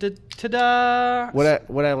 Ta-da!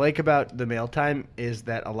 What I like about the mail time is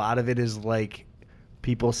that a lot of it is like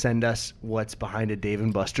people send us what's behind a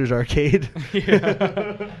Dave & Buster's arcade.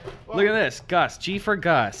 Yeah. Look at this. Gus. G for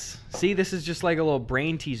Gus. See, this is just like a little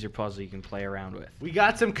brain teaser puzzle you can play around with. We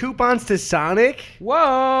got some coupons to Sonic.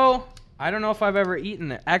 Whoa! I don't know if I've ever eaten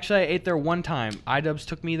there. Actually, I ate there one time. iDubbbz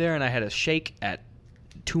took me there, and I had a shake at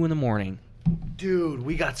 2 in the morning. Dude,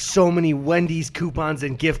 we got so many Wendy's coupons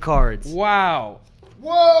and gift cards. Wow.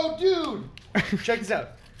 Whoa, dude. Check this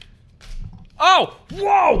out. Oh,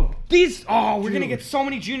 whoa! These, we're Dude. gonna get so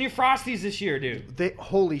many Junior Frosties this year, dude.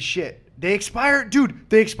 Holy shit. They expire, dude.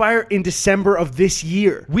 They expire in December of this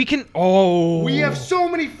year. We can, We have so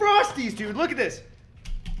many Frosties, dude. Look at this.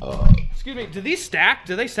 Excuse me, do these stack?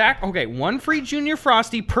 Do they stack? Okay, one free Junior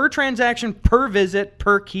Frosty per transaction, per visit,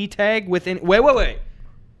 per key tag within, wait.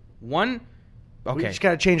 One, okay. We just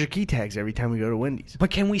got to change our key tags every time we go to Wendy's.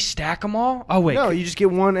 But can we stack them all? Oh, wait. No, you just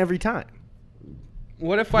get one every time.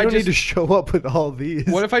 What if You I don't just need to show up with all these.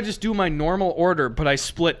 What if I just do my normal order, but I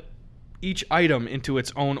split each item into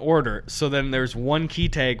its own order, so then there's one key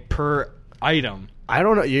tag per item? I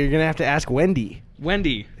don't know. You're going to have to ask Wendy.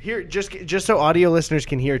 Wendy. Here, just so audio listeners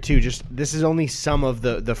can hear too, this is only some of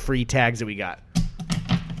the free tags that we got.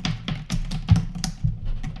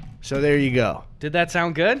 So there you go. Did that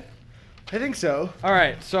sound good? I think so. All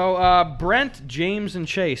right, so Brent, James, and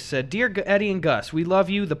Chase said, Dear Eddie and Gus, we love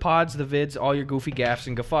you, the pods, the vids, all your goofy gaffes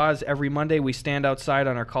and guffaws. Every Monday we stand outside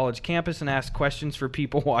on our college campus and ask questions for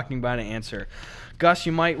people walking by to answer. Gus,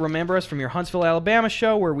 you might remember us from your Huntsville, Alabama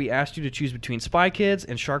show where we asked you to choose between Spy Kids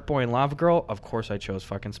and Shark Boy and Lava Girl. Of course I chose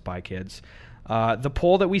fucking Spy Kids. The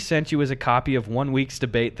poll that we sent you is a copy of 1 week's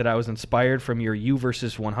debate that I was inspired from your You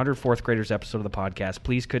versus 104th graders episode of the podcast.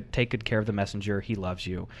 Please take good care of the messenger. He loves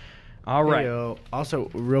you. All right. Heyo. Also,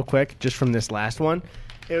 real quick, just from this last one,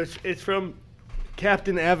 it's from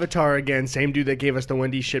Captain Avatar again, same dude that gave us the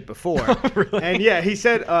Wendy's shit before. Really? And yeah, he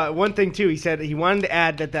said one thing too. He said he wanted to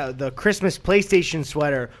add that the Christmas PlayStation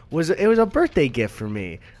sweater was a birthday gift for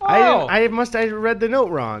me. Oh. I read the note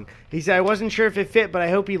wrong. He said I wasn't sure if it fit, but I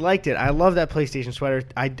hope he liked it. I love that PlayStation sweater.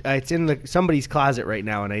 It's in somebody's closet right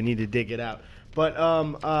now, and I need to dig it out. But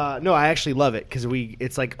no, I actually love it because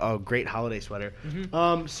it's like a great holiday sweater.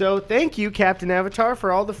 Mm-hmm. So thank you, Captain Avatar,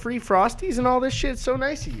 for all the free Frosties and all this shit. It's so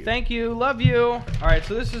nice of you. Thank you. Love you. All right,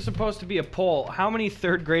 so this is supposed to be a poll. How many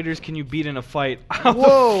third graders can you beat in a fight? How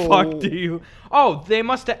Whoa. the fuck do you... Oh, they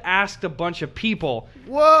must have asked a bunch of people.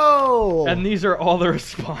 Whoa! And these are all the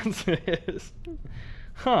responses.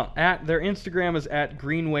 Huh. Their Instagram is at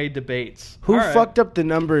Greenway Debates. Who All right. fucked up the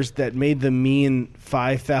numbers that made the mean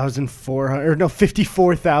 5,400 or no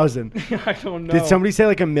 54,000? I don't know. Did somebody say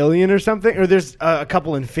like a million or something? Or there's a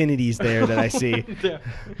couple infinities there that I see.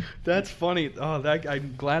 That's funny. Oh,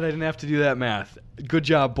 I'm glad I didn't have to do that math. Good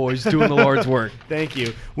job, boys, doing the Lord's work. Thank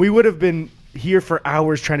you. We would have been here for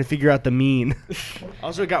hours trying to figure out the mean.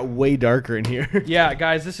 Also, it got way darker in here. Yeah,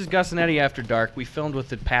 guys, this is Gus and Eddie After Dark. We filmed with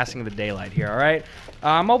the passing of the daylight here, all right?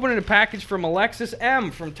 I'm opening a package from Alexis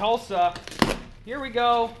M. from Tulsa. Here we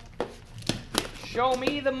go. Show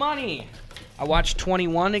me the money. I watched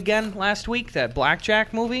 21 again last week, that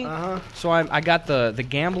blackjack movie. So I got the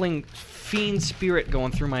gambling fiend spirit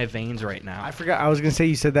going through my veins right now. I forgot. I was going to say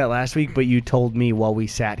you said that last week, but you told me while we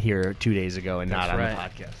sat here 2 days ago and That's not on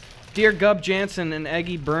right. the podcast. Dear Gub Jansen and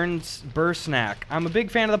Eggy Bursnack, I'm a big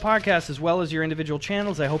fan of the podcast as well as your individual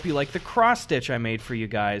channels. I hope you like the cross-stitch I made for you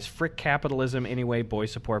guys. Frick capitalism anyway,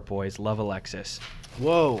 boys support boys. Love, Alexis.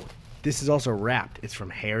 Whoa. This is also wrapped. It's from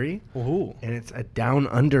Harry. Ooh. And it's a down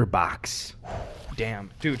under box. Damn.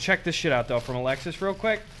 Dude, check this shit out, though, from Alexis real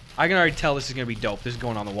quick. I can already tell this is going to be dope. This is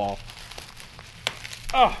going on the wall.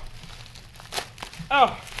 Oh.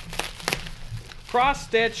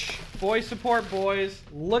 Cross-stitch. Boys support boys.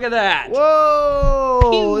 Look at that. Whoa!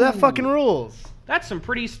 Pew. That fucking rules. That's some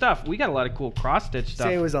pretty stuff. We got a lot of cool cross-stitch stuff.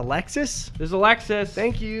 Say it was Alexis? There's Alexis.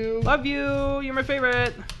 Thank you. Love you. You're my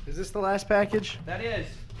favorite. Is this the last package? That is.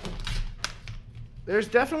 There's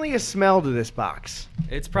definitely a smell to this box.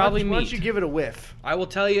 It's probably meat. Why don't you give it a whiff? I will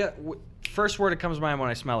tell you, first word that comes to mind when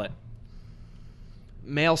I smell it.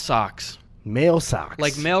 Male socks. Male socks.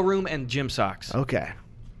 Like mailroom and gym socks. Okay.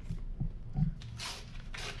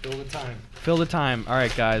 Fill the time. Fill the time. All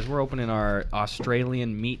right, guys. We're opening our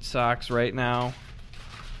Australian meat socks right now.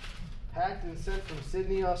 Packed and sent from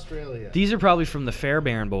Sydney, Australia. These are probably from the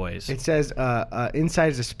Fairbairn boys. It says inside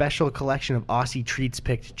is a special collection of Aussie treats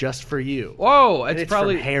picked just for you. Whoa, And it's it's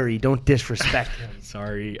probably from Harry. Don't disrespect him.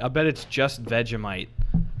 Sorry. I bet it's just Vegemite.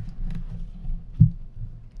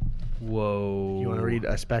 Whoa. You want to read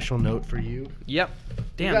a special note for you? Yep.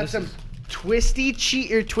 Damn. We got This some is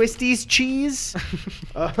Twisties cheese.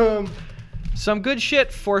 some good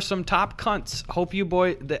shit for some top cunts. Hope you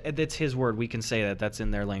boy. That's his word. We can say that. That's in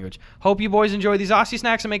their language. Hope you boys enjoy these Aussie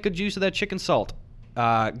snacks and make good use of that chicken salt.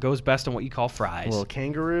 Goes best on what you call fries. Little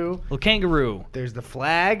kangaroo. Little kangaroo. There's the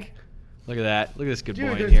flag. Look at that. Look at this good Dude,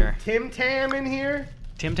 boy in there's here. a Tim Tam in here.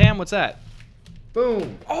 Tim Tam. What's that?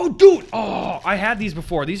 Boom. Oh, dude. Oh, I had these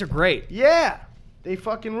before. These are great. Yeah, they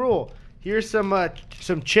fucking rule. Here's some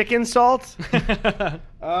chicken salt. Dude,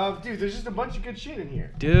 there's just a bunch of good shit in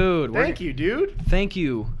here. Dude. Thank you, dude. Thank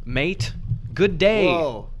you, mate. Good day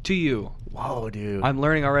Whoa. to you. Whoa, dude. I'm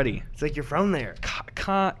learning already. It's like you're from there.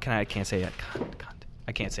 I can't say that.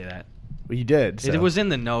 I can't say that. Well, you did. So. It was in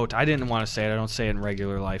the note. I didn't want to say it. I don't say it in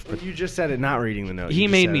regular life. But You just said it not reading the note. he You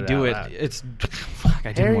just made said me do out it. loud. It's fuck.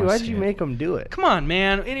 I didn't Harry, want to why'd say you it. make him do it? Come on,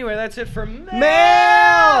 man. Anyway, that's it for mail.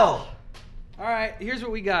 Mail! All right, here's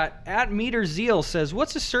what we got. At Meter Zeal says,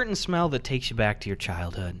 "What's a certain smell that takes you back to your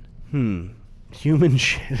childhood?" Human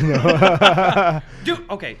shit. No. Dude,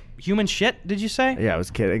 okay. Human shit, did you say? Yeah, I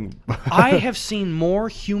was kidding. I have seen more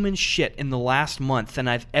human shit in the last month than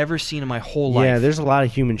I've ever seen in my whole life. Yeah, there's a lot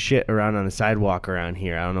of human shit around on the sidewalk around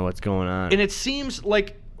here. I don't know what's going on. And it seems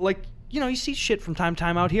like you see shit from time to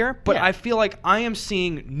time out here, but Yeah. I feel like I am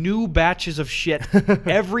seeing new batches of shit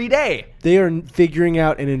every day. They are figuring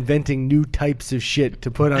out and inventing new types of shit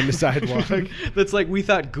to put on the sidewalk. That's like we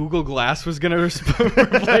thought Google Glass was going to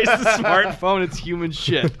replace the smartphone. It's human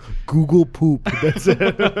shit. Google poop. That's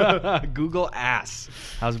it. Google ass.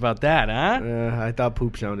 How's about that, huh? I thought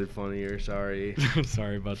poop sounded funnier. Sorry.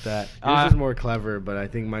 Sorry about that. Yours is more clever, but I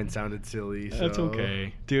think mine sounded silly. So. That's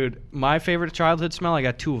okay. Dude, my favorite childhood smell, I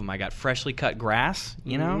got two of them. I got freshly cut grass,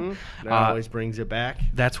 you know? That always brings it back.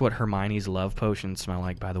 That's what Hermione's love potions smell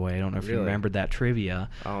like, by the way. I don't know if you Really? remembered that trivia.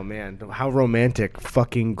 Oh, man. How romantic.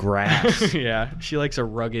 Fucking grass. Yeah, she likes a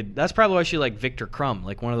rugged... That's probably why she liked Victor Crumb,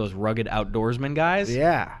 like one of those rugged outdoorsman guys.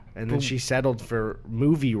 Yeah. And then she settled for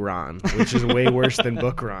movie Ron, which is way worse than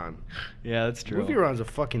book Ron. Yeah, that's true. Movie Ron's a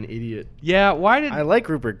fucking idiot. Yeah, why did... I like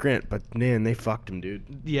Rupert Grint, but man, they fucked him, dude.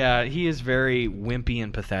 Yeah, he is very wimpy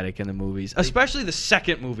and pathetic in the movies. Especially the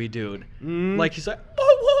second movie, dude. Like, he's like,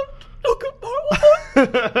 I won't look at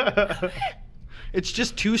my wife. It's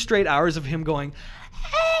just 2 straight hours of him going,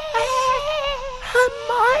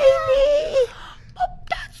 Hermione,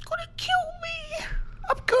 that's gonna kill me.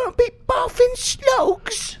 I'm gonna be boffin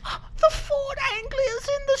slugs. The Ford Angler's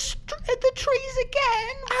in the trees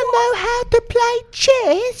again. I know how to play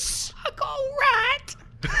chess. I got a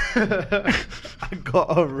rat. I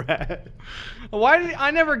got a rat.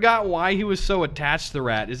 I never got why he was so attached to the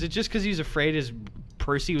rat. Is it just because he's afraid his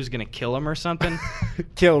Percy was gonna kill him or something?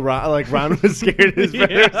 Kill Ron, like Ron was scared his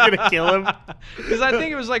brother was gonna kill him. Because I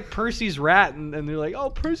think it was like Percy's rat, and they're like, "Oh,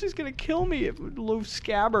 Percy's gonna kill me if Lou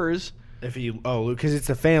Scabbers." Because it's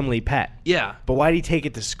a family pet. Yeah. But why'd he take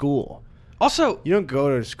it to school? Also, You don't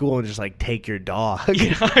go to school and just like take your dog.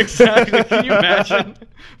 yeah, exactly. Can you imagine?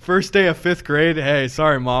 First day of 5th grade. Hey,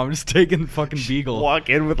 sorry, mom. I'm just taking fucking Beagle. Walk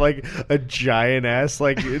in with like a giant ass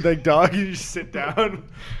like dog. You just sit down.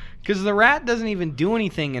 Because the rat doesn't even do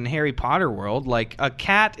anything in Harry Potter world. Like, a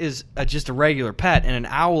cat is just a regular pet, and an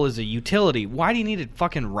owl is a utility. Why do you need a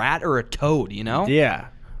fucking rat or a toad, you know? Yeah.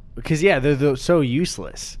 Because, yeah, they're so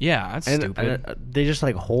useless. Yeah, that's stupid. They just,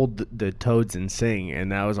 like, hold the toads and sing,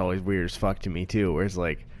 and that was always weird as fuck to me, too, where it's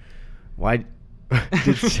like, why...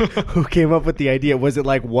 who came up with the idea? Was it,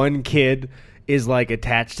 like, one kid is, like,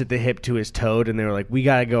 attached at the hip to his toad, and they were like, we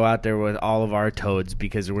gotta go out there with all of our toads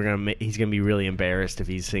because he's gonna be really embarrassed if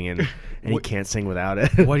he's singing, and he can't sing without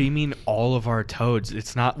it. What do you mean all of our toads?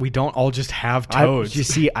 It's not... We don't all just have toads. You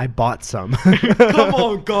see, I bought some. Come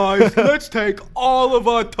on, guys. Let's take all of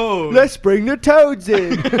our toads. Let's bring the toads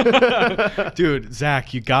in. Dude,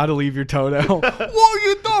 Zach, you gotta leave your toad out. What are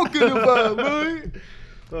you talking about, man?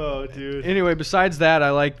 Oh, dude. Anyway, besides that,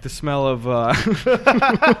 I like the smell of...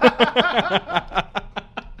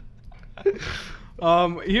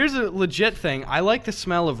 here's a legit thing. I like the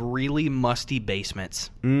smell of really musty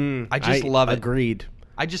basements. I just love it. Agreed.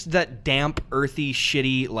 That damp, earthy,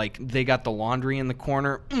 shitty, like they got the laundry in the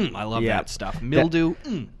corner. I love Yeah. that stuff. Mildew.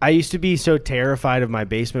 I used to be so terrified of my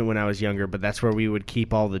basement when I was younger, but that's where we would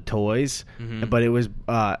keep all the toys. But it was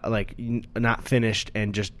not finished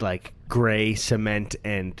and just like gray cement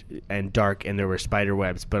and dark, and there were spider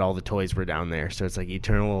webs, but all the toys were down there. So it's like you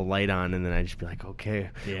turn a little light on, and then I'd just be like, okay,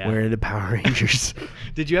 where are the Power Rangers?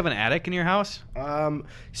 Did you have an attic in your house?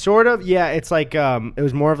 Sort of. Yeah, it's like it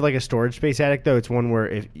was more of like a storage space attic, though. It's one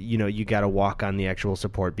where if you got to walk on the actual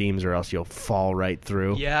support beams, or else you'll fall right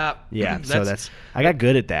through. Yeah. Yeah. So I got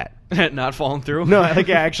good at that. Not falling through? No, I think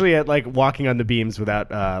actually at like walking on the beams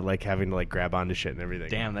without like having to like grab onto shit and everything.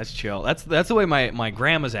 Damn, that's chill. That's the way my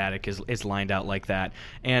grandma's attic is lined out like that.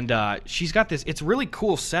 And she's got this, it's really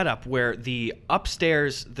cool setup where the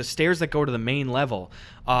upstairs, the stairs that go to the main level,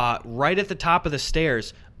 right at the top of the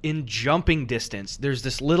stairs, in jumping distance, there's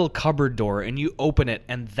this little cupboard door, and you open it,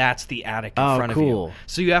 and that's the attic in front of you.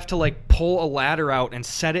 So you have to like pull a ladder out and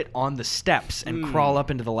set it on the steps and crawl up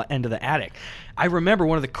into the end of the attic. I remember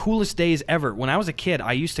one of the coolest days ever. When I was a kid,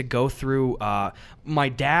 I used to go through... my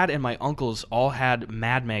dad and my uncles all had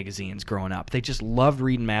Mad magazines growing up. They just loved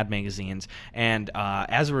reading Mad magazines. And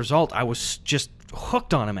as a result, I was just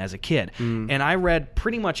hooked on them as a kid. And I read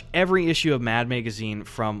pretty much every issue of Mad magazine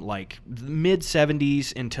from like the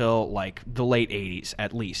mid-'70s until like the late 80s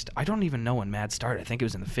at least. I don't even know when Mad started. I think it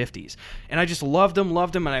was in the 50s. And I just loved them.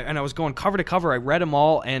 And I was going cover to cover. I read them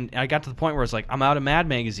all, and I got to the point where it's like, I'm out of Mad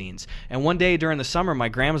magazines. And one day during the summer, my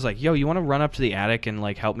grandma's like, yo, you want to run up to the attic and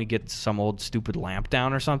like help me get some old stupid lamp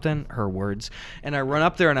down or something? Her words. And I run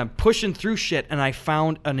up there and I'm pushing through shit, and I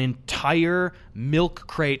found an entire milk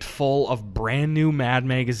crate full of brand new Mad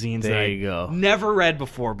magazines There that you go. never read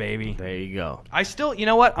before, baby. There you go. I still, you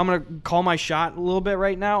know what? I'm going to call my shot a little bit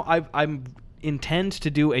right now. I'm intend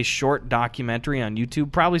to do a short documentary on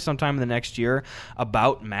YouTube probably sometime in the next year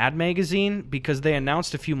about Mad Magazine, because they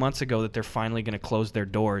announced a few months ago that they're finally going to close their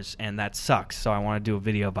doors, and that sucks. So I want to do a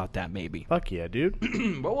video about that maybe. Fuck yeah, dude.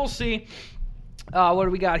 But we'll see. What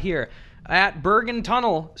do we got here? At Bergen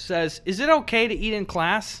Tunnel says, is it okay to eat in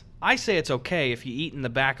class? I say it's okay if you eat in the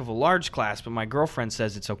back of a large class, but my girlfriend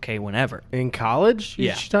says it's okay whenever. In college?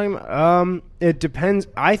 Yeah. She's talking about, it depends.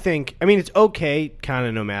 I mean, it's okay kind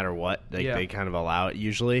of no matter what. Like, Yeah. they kind of allow it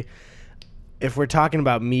usually. If we're talking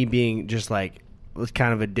about me being just like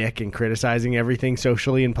kind of a dick and criticizing everything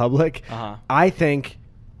socially in public, I think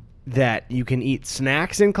that you can eat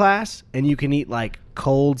snacks in class, and you can eat like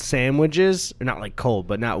cold sandwiches, or not like cold,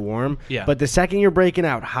 but not warm. Yeah. But the second you're breaking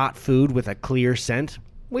out hot food with a clear scent,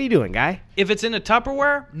 what are you doing, guy? If it's in a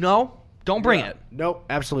Tupperware, no, don't bring it. Nope,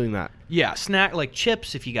 absolutely not. Yeah, snack like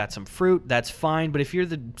chips, if you got some fruit, that's fine. But if you're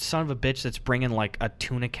the son of a bitch that's bringing like a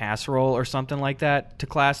tuna casserole or something like that to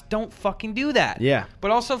class, don't fucking do that. Yeah.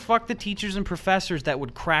 But also fuck the teachers and professors that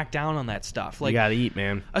would crack down on that stuff. Like, You gotta eat,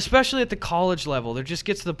 man. especially at the college level, there just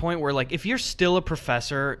gets to the point where like if you're still a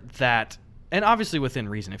professor that... And obviously within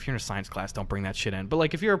reason, if you're in a science class, don't bring that shit in. But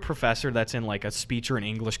like if you're a professor that's in like a speech or an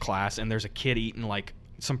English class and there's a kid eating like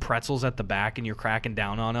some pretzels at the back and you're cracking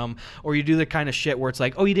down on them, or you do the kind of shit where it's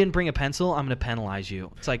like, oh, you didn't bring a pencil, I'm going to penalize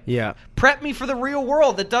you. It's like, Yeah. prep me for the real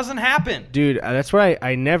world. That doesn't happen. Dude, that's what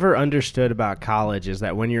I never understood about college, is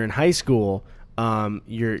that when you're in high school,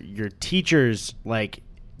 your teachers, like,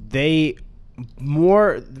 they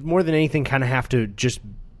more than anything kind of have to just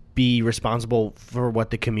be responsible for what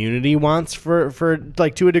the community wants for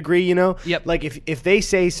like to a degree, you know? Yep. Like if they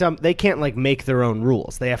say they can't like make their own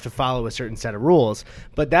rules. They have to follow a certain set of rules.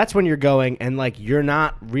 But that's when you're going and like you're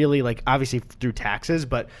not really like obviously through taxes,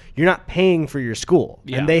 but you're not paying for your school.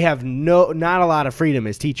 Yeah. And they have not a lot of freedom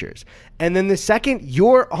as teachers. And then the second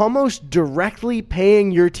you're almost directly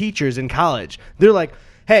paying your teachers in college, they're like,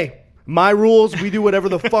 "Hey, my rules, we do whatever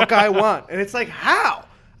the fuck I want." And it's like, "How?"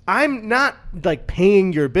 I'm not like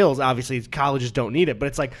paying your bills. Obviously, colleges don't need it, but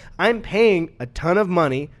it's like I'm paying a ton of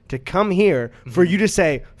money to come here for you to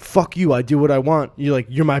say, "Fuck you, I do what I want." You're like,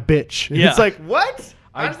 "You're my bitch." Yeah. It's like, what?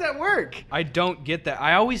 How does that work? I don't get that.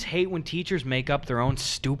 I always hate when teachers make up their own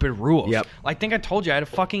stupid rules. Yep. I think I told you I had a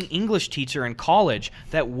fucking English teacher in college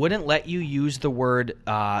that wouldn't let you use the word,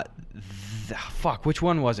 which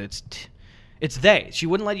one was it? It's they. She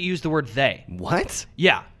wouldn't let you use the word they. What?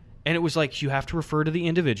 Yeah. And it was like you have to refer to the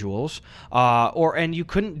individuals, and you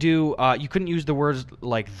couldn't use the words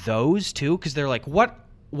like those too, because they're like,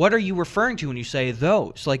 what are you referring to when you say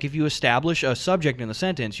those? Like if you establish a subject in the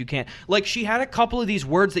sentence, you can't. Like she had a couple of these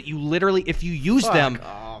words that you literally, if you use them,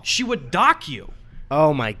 she would dock you.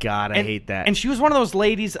 Oh my God, I hate that. And she was one of those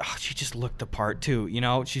ladies, she just looked the part too, you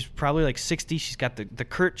know? She's probably like 60, she's got the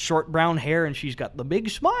curt short brown hair and she's got the big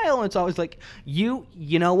smile, and it's always like, you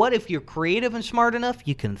know what, if you're creative and smart enough,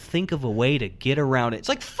 you can think of a way to get around it. It's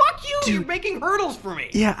like, fuck you, dude, you're making hurdles for me.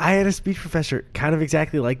 Yeah, I had a speech professor kind of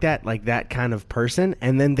exactly like that kind of person,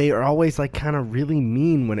 and then they are always like kind of really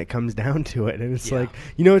mean when it comes down to it. And it's like,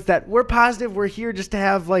 you know, it's that we're positive, we're here just to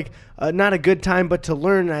have like not a good time, but to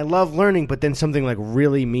learn, and I love learning, but then something like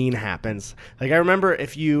really mean happens. Like I remember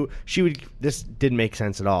this didn't make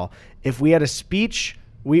sense at all. If we had a speech,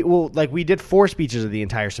 we did 4 speeches of the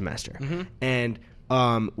entire semester, and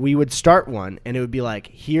we would start one, and it would be like,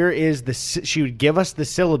 here is she would give us the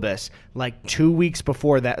syllabus like 2 weeks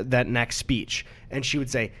before that next speech, and she would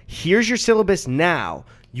say, here's your syllabus now.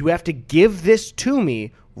 You have to give this to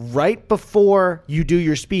me right before you do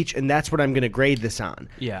your speech, and that's what I'm going to grade this on.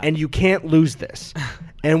 Yeah. And you can't lose this.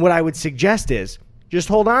 And what I would suggest is just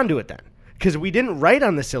hold on to it then, because we didn't write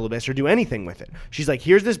on the syllabus or do anything with it. She's like,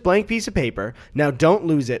 here's this blank piece of paper. Now don't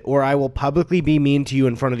lose it, or I will publicly be mean to you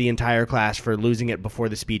in front of the entire class for losing it before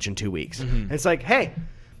the speech in 2 weeks. And it's like, hey,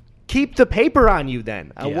 keep the paper on you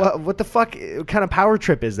then. What the fuck kind of power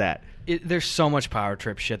trip is that? There's so much power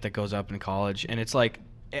trip shit that goes up in college, and it's like,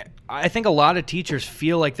 I think a lot of teachers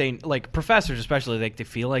feel like professors especially, like they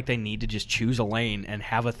feel like they need to just choose a lane and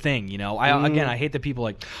have a thing, you know? I hate that people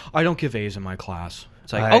like, I don't give A's in my class.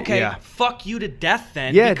 It's like, fuck you to death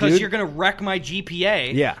then, because you're going to wreck my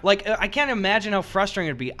GPA. Yeah. Like, I can't imagine how frustrating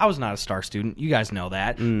it would be. I was not a star student. You guys know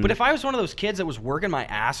that. But if I was one of those kids that was working my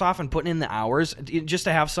ass off and putting in the hours just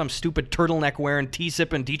to have some stupid turtleneck wearing,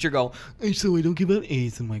 tea-sipping teacher go, hey, so I don't give out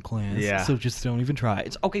A's in my class, so just don't even try.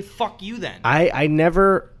 It's okay, fuck you then. I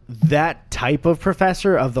never... That type of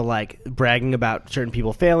professor of the like bragging about certain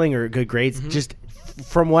people failing or good grades, just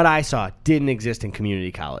from what I saw, didn't exist in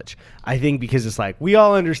community college. I think because it's like, we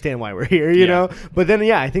all understand why we're here, you know? But then,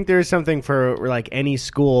 I think there is something for like any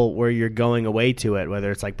school where you're going away to it,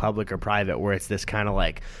 whether it's like public or private, where it's this kind of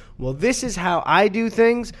like, well, this is how I do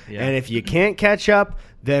things. And if you can't catch up,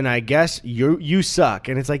 then I guess you suck.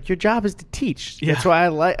 And it's like, your job is to teach. That's why I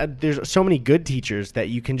like, there's so many good teachers that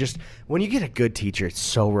you can just, when you get a good teacher, it's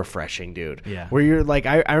so refreshing, dude. Yeah. Where you're like,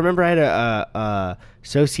 I remember I had a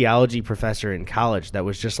sociology professor in college that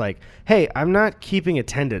was just like, hey, I'm not keeping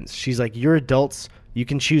attendance. She's like, you're adults. You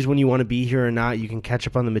can choose when you want to be here or not. You can catch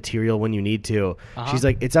up on the material when you need to. She's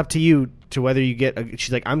like, it's up to you to whether you get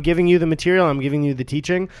she's like, I'm giving you the material. I'm giving you the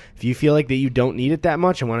teaching. If you feel like that you don't need it that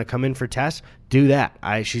much and want to come in for tests, do that.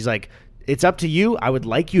 She's like, it's up to you. I would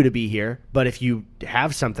like you to be here. But if you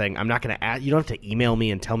have something, I'm not going to ask. You don't have to email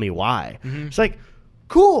me and tell me why. It's like,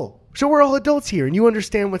 cool. So we're all adults here, and you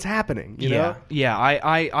understand what's happening, you know? Yeah,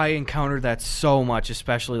 I encountered that so much,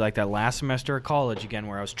 especially like that last semester of college, again,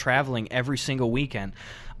 where I was traveling every single weekend.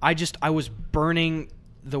 I was burning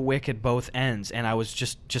the wick at both ends, and I was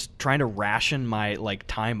just trying to ration my like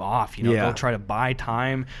time off, you know, go try to buy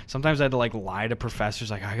time. Sometimes I had to like lie to professors,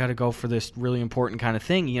 like, I got to go for this really important kind of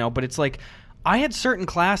thing, you know, but it's like, I had certain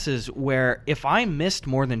classes where if I missed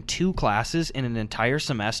more than 2 classes in an entire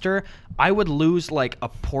semester, I would lose like a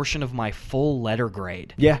portion of my full letter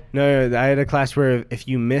grade. Yeah. No, I had a class where if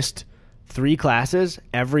you missed 3 classes,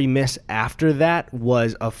 every miss after that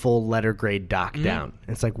was a full letter grade dock down.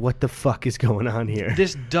 It's like, what the fuck is going on here?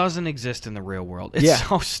 This doesn't exist in the real world. It's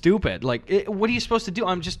so stupid. Like, what are you supposed to do?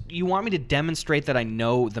 You want me to demonstrate that I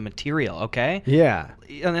know the material, okay? Yeah.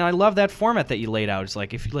 And I love that format that you laid out. It's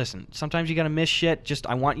like, listen, sometimes you got to miss shit.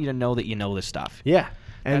 I want you to know that you know this stuff. Yeah.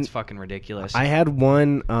 And That's fucking ridiculous. I had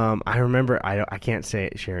one. I remember. I can't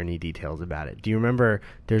share any details about it. Do you remember?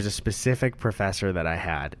 There's a specific professor that I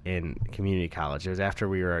had in community college. It was after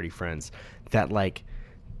we were already friends. That like,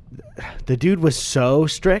 the dude was so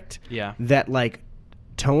strict. Yeah. That like,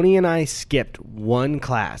 Tony and I skipped one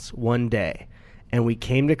class one day, and we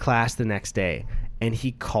came to class the next day. And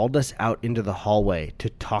he called us out into the hallway to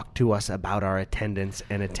talk to us about our attendance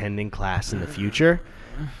and attending class in the future.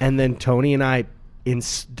 And then Tony and I,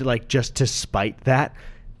 just to spite that,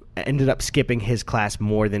 ended up skipping his class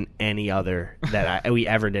more than any other that we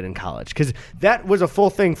ever did in college. Because that was a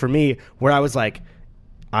full thing for me where I was like,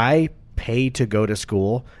 I pay to go to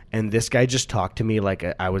school, and this guy just talked to me like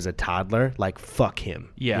I was a toddler. Like, fuck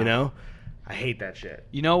him. Yeah. You know? I hate that shit.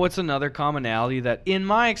 You know what's another commonality that, in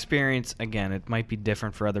my experience, again, it might be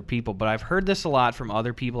different for other people, but I've heard this a lot from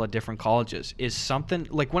other people at different colleges, is something,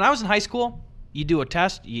 like when I was in high school, you do a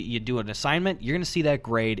test, you do an assignment, you're going to see that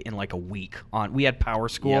grade in like a week. We had power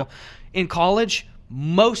school. Yep. In college,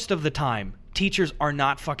 most of the time, teachers are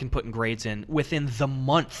not fucking putting grades in within the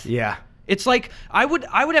month. Yeah. It's like I would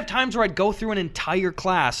have times where I'd go through an entire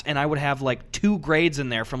class and I would have like 2 grades in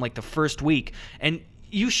there from like the first week, and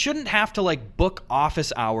you shouldn't have to like book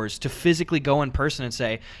office hours to physically go in person and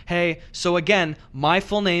say, hey, so again, my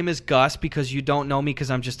full name is Gus because you don't know me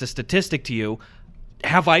because I'm just a statistic to you.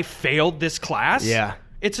 Have I failed this class? Yeah.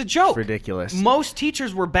 It's a joke. It's ridiculous. Most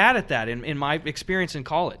teachers were bad at that in my experience in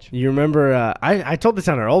college. You remember, I told this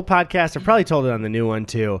on our old podcast. I probably told it on the new one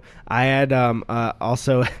too. I had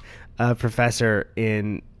also a professor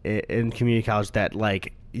in community college that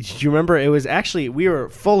like, do you remember? It was actually, we were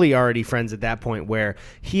fully already friends at that point where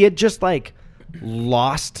he had just like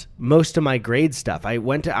lost most of my grade stuff. I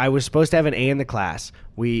was supposed to have an A in the class.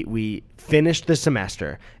 We finished the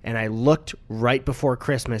semester, and I looked right before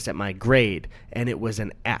Christmas at my grade, and it was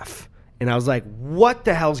an F. And I was like, what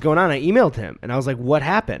the hell's going on? I emailed him, and I was like, what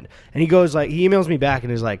happened? And he goes like, he emails me back,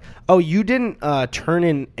 and he's like, oh, you didn't turn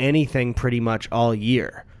in anything pretty much all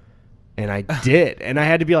year. And I did. And I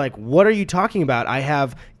had to be like, what are you talking about? I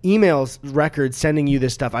have emails records sending you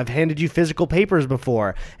this stuff. I've handed you physical papers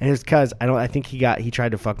before. And it's because I think he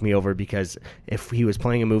tried to fuck me over because if he was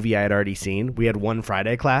playing a movie I had already seen, we had one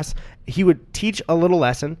Friday class. He would teach a little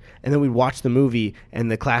lesson, and then we'd watch the movie,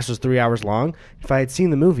 and the class was 3 hours long. If I had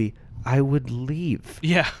seen the movie, I would leave.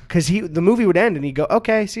 Yeah. Because the movie would end, and he'd go,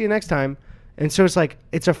 okay, see you next time. And so it's like,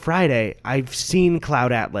 it's a Friday. I've seen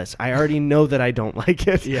Cloud Atlas. I already know that I don't like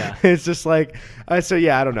it. Yeah. It's just like, so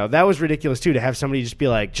yeah, I don't know. That was ridiculous too, to have somebody just be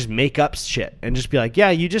like, just make up shit and just be like,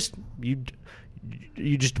 yeah, you just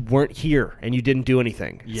weren't here and you didn't do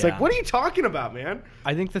anything. It's like, what are you talking about, man?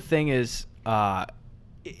 I think the thing is,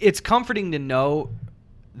 it's comforting to know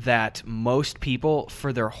that most people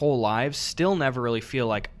for their whole lives still never really feel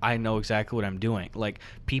like I know exactly what I'm doing. Like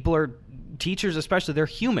teachers especially, they're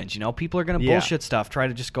humans, you know. People are going to bullshit stuff, try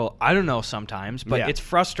to just go, I don't know sometimes, but it's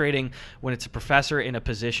frustrating when it's a professor in a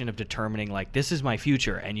position of determining like, this is my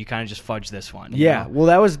future, and you kind of just fudge this one. Yeah, you know? well,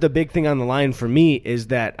 that was the big thing on the line for me, is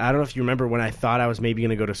that, I don't know if you remember when I thought I was maybe going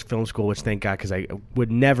to go to film school, which thank God, because I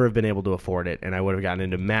would never have been able to afford it, and I would have gotten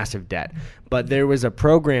into massive debt. But there was a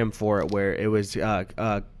program for it where it was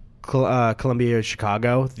Columbia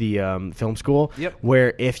Chicago, the film school,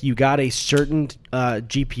 where if you got a certain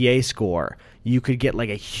GPA score, you could get like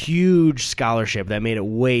a huge scholarship that made it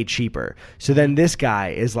way cheaper. So then this guy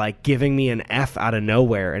is like giving me an F out of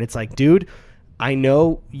nowhere, and it's like, dude, I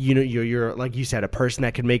know you're like you said, a person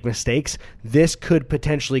that could make mistakes. This could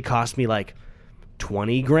potentially cost me like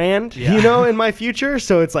 20 grand, you know, in my future.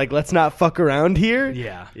 So it's like, let's not fuck around here.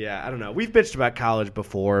 Yeah, I don't know. We've bitched about college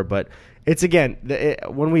before, but it's, again,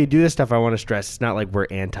 when we do this stuff, I want to stress, it's not like we're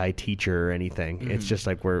anti-teacher or anything. Mm-hmm. It's just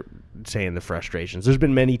like we're saying the frustrations. There's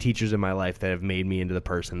been many teachers in my life that have made me into the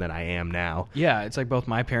person that I am now. Yeah, it's like both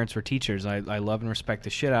my parents were teachers. I love and respect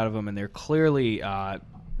the shit out of them, and they're clearly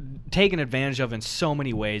taken advantage of in so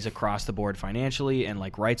many ways across the board, financially and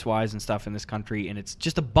like rights-wise and stuff in this country, and it's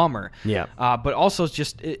just a bummer. Yeah. But also, it's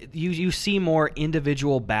just you see more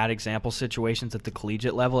individual bad example situations at the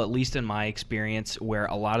collegiate level, at least in my experience, where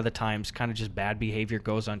a lot of the times kind of just bad behavior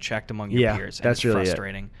goes unchecked among your peers. And that's really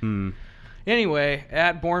frustrating. Anyway,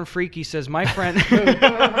 at Born Freaky says, my friend...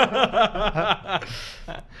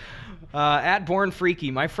 at Born Freaky,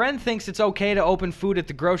 my friend thinks it's okay to open food at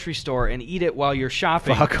the grocery store and eat it while you're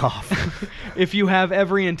shopping. Fuck off. If you have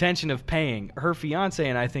every intention of paying. Her fiance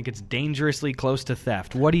and I think it's dangerously close to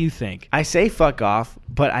theft. What do you think? I say fuck off,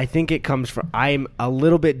 but I think it comes from, I'm a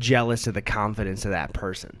little bit jealous of the confidence of that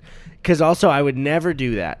person. Because also, I would never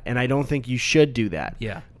do that, and I don't think you should do that.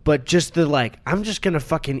 Yeah. but just the like, I'm just gonna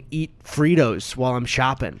fucking eat Fritos while I'm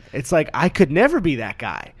shopping. It's like I could never be that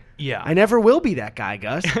guy. Yeah. I never will be that guy,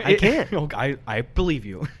 Gus. I can't. I believe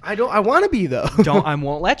you. I want to be though. I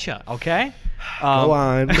won't let you. Okay. Go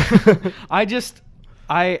on.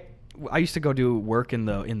 I used to go do work in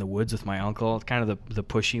the woods with my uncle. It's kind of the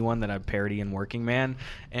pushy one that I parody in Working Man.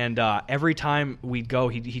 And every time we'd go,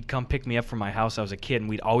 he'd come pick me up from my house. I was a kid, and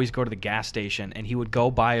we'd always go to the gas station. And he would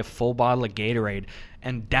go buy a full bottle of Gatorade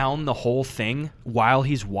and down the whole thing while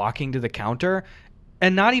he's walking to the counter.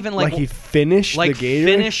 And not even like he'd finish the Gatorade?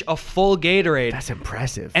 Finish a full Gatorade. That's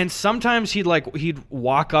impressive. And sometimes he'd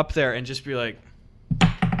walk up there and just be like,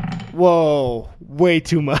 whoa, way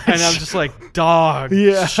too much. and I'm just like, dog,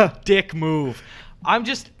 Yeah. dick move.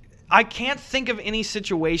 I can't think of any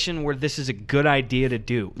situation where this is a good idea to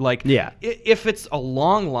do. Like, Yeah. If it's a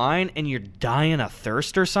long line and you're dying of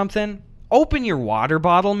thirst or something, open your water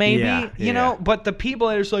bottle maybe, you know? But the people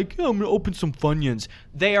that are just like, I'm going to open some Funyuns,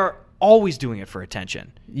 they are always doing it for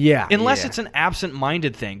attention. Yeah. Unless yeah. it's an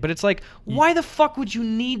absent-minded thing. But it's like, why the fuck would you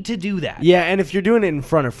need to do that? Yeah, and if you're doing it in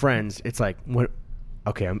front of friends, it's like, what?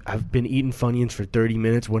 Okay, I've been eating Funyuns for 30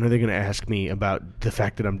 minutes. When are they going to ask me about the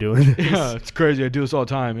fact that I'm doing this? Yeah, it's crazy. I do this all the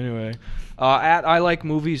time anyway. At I Like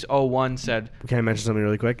Movies 01 said, Can I mention something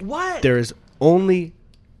really quick? What? There is only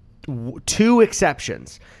 2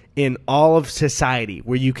 exceptions in all of society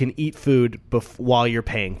where you can eat food while you're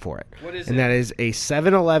paying for it. What is and it? that is a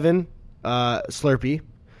 7-Eleven Slurpee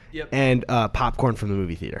Yep. and popcorn from the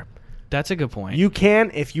movie theater. That's a good point. You can,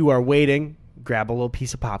 if you are waiting, grab a little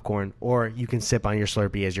piece of popcorn, or you can sip on your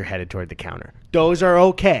Slurpee as you're headed toward the counter. Those are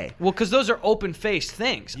okay. Well, because those are open-faced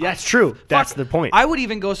things. That's true. That's the point. I would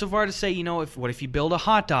even go so far to say, what if you build a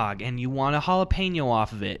hot dog and you want a jalapeno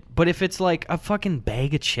off of it? But if it's like a fucking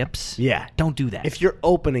bag of chips, Yeah. don't do that. If you're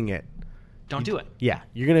opening it, don't do it. yeah,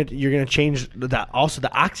 you're gonna change also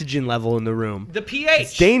the oxygen level in the room. The pH.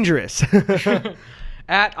 It's dangerous.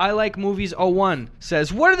 At I Like Movies 01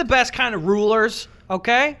 says, what are the best kind of rulers?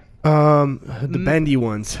 Okay. The bendy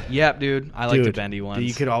ones. Yep, dude. I like the Dude, bendy ones.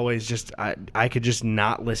 You could always just I could just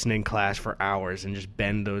not listen in class for hours and just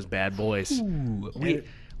bend those bad boys. Ooh,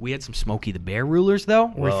 we had some Smokey the Bear rulers though.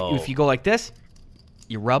 Where Whoa. if you go like this,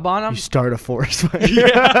 you rub on them. You start a forest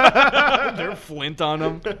fire. They're flint on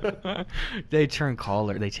them. They turn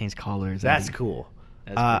color. They change colors. That's cool.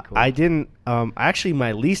 That's pretty cool. I didn't. Actually,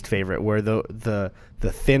 my least favorite were the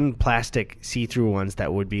thin plastic see-through ones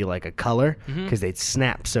that would be like a color because they'd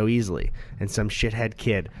snap so easily. And some shithead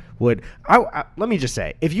kid would. Let me just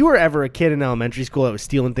say, if you were ever a kid in elementary school that was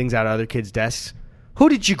stealing things out of other kids' desks, who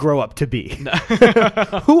did you grow up to be?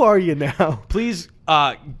 Who are you now? Please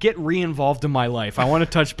get re-involved in my life. I want to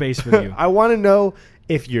touch base with you. I want to know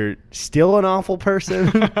if you're still an awful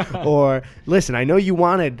person or listen. I know you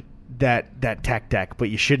wanted that tech deck, but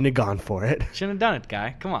you shouldn't have gone for it. Shouldn't have done it,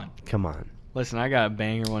 guy. Come on. Come on. Listen, I got a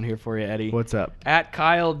banger one here for you, Eddie. What's up? At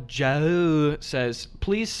Kyle Joe says,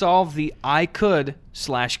 please solve the I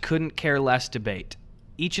could/couldn't care less debate.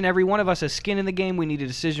 Each and every one of us has skin in the game. We need a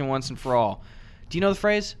decision once and for all. Do you know the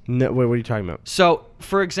phrase? No, wait, what are you talking about? So,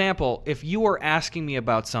 for example, if you were asking me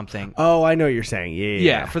about something. Oh, I know what you're saying.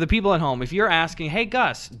 Yeah. For the people at home, if you're asking, hey,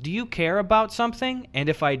 Gus, do you care about something? And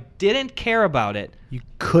if I didn't care about it, You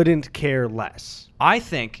couldn't care less. I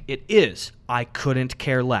think it is I couldn't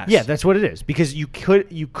care less. Yeah, that's what it is. Because you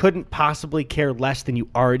couldn't possibly care less than you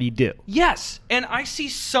already do. Yes. And I see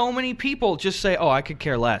so many people just say, oh, I could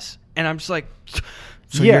care less. And I'm just like,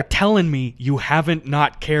 so Yeah. you're telling me you haven't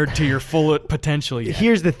not cared to your full potential yet.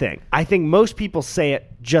 Here's the thing. I think most people say it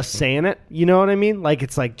just saying it. You know what I mean? Like,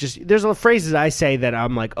 it's like just, there's phrases I say that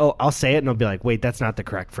I'm like, oh, I'll say it. And I'll be like, wait, that's not the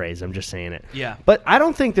correct phrase. I'm just saying it. Yeah. But I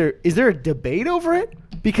don't think is there a debate over it?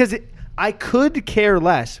 Because I could care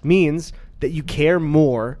less means that you care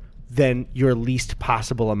more than your least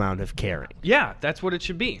possible amount of caring. Yeah, that's what it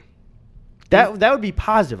should be. That would be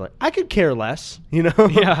positive. Like, I could care less, you know?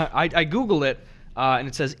 Yeah, I Googled it, and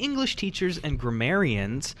it says English teachers and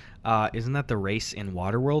grammarians. Isn't that the race in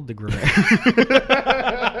Waterworld? The grammarian.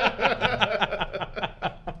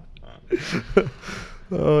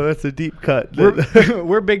 Oh, that's a deep cut.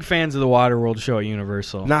 We're big fans of the Waterworld show at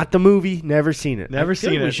Universal. Not the movie. Never seen it. Never I feel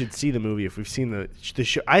seen like it. We should see the movie if we've seen the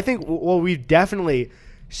show. I think, well, we've definitely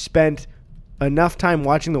spent enough time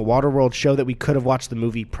watching the Waterworld show that we could have watched the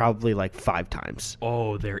movie probably like 5 times.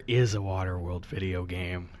 Oh, there is a Waterworld video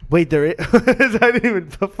game. Wait, there is? I didn't even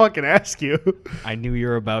fucking ask you. I knew you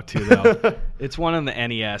were about to, though. It's one on the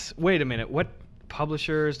NES. Wait a minute. What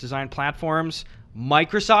publishers, design platforms?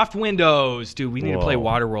 Microsoft Windows. Dude, we need to play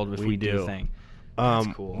Whoa, Waterworld if we we do do. the thing.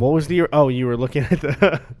 cool. What was you were looking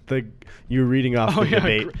at you were reading off the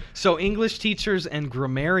debate. So English teachers and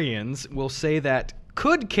grammarians will say that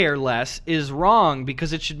could care less is wrong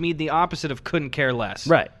because it should mean the opposite of couldn't care less.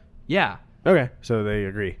 Right. Yeah. Okay. So they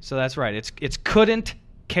agree. So that's right. It's couldn't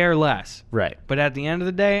care less. Right. But at the end of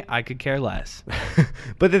the day, I could care less.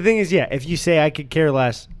 But the thing is, yeah, if you say I could care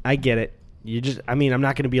less, I get it. I'm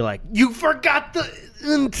not going to be like, you forgot the,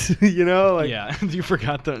 you know? Like, yeah, you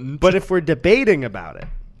forgot the. But if we're debating about it,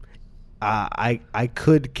 I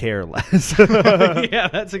could care less. Yeah,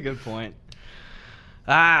 that's a good point.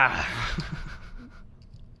 Ah.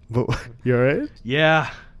 But, you all right? Yeah.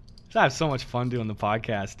 I have so much fun doing the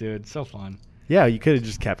podcast, dude. So fun. Yeah, you could have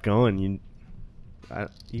just kept going. You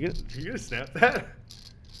gonna snap that?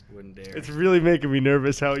 Wouldn't dare. It's really making me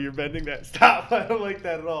nervous how you're bending that. Stop. I don't like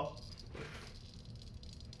that at all.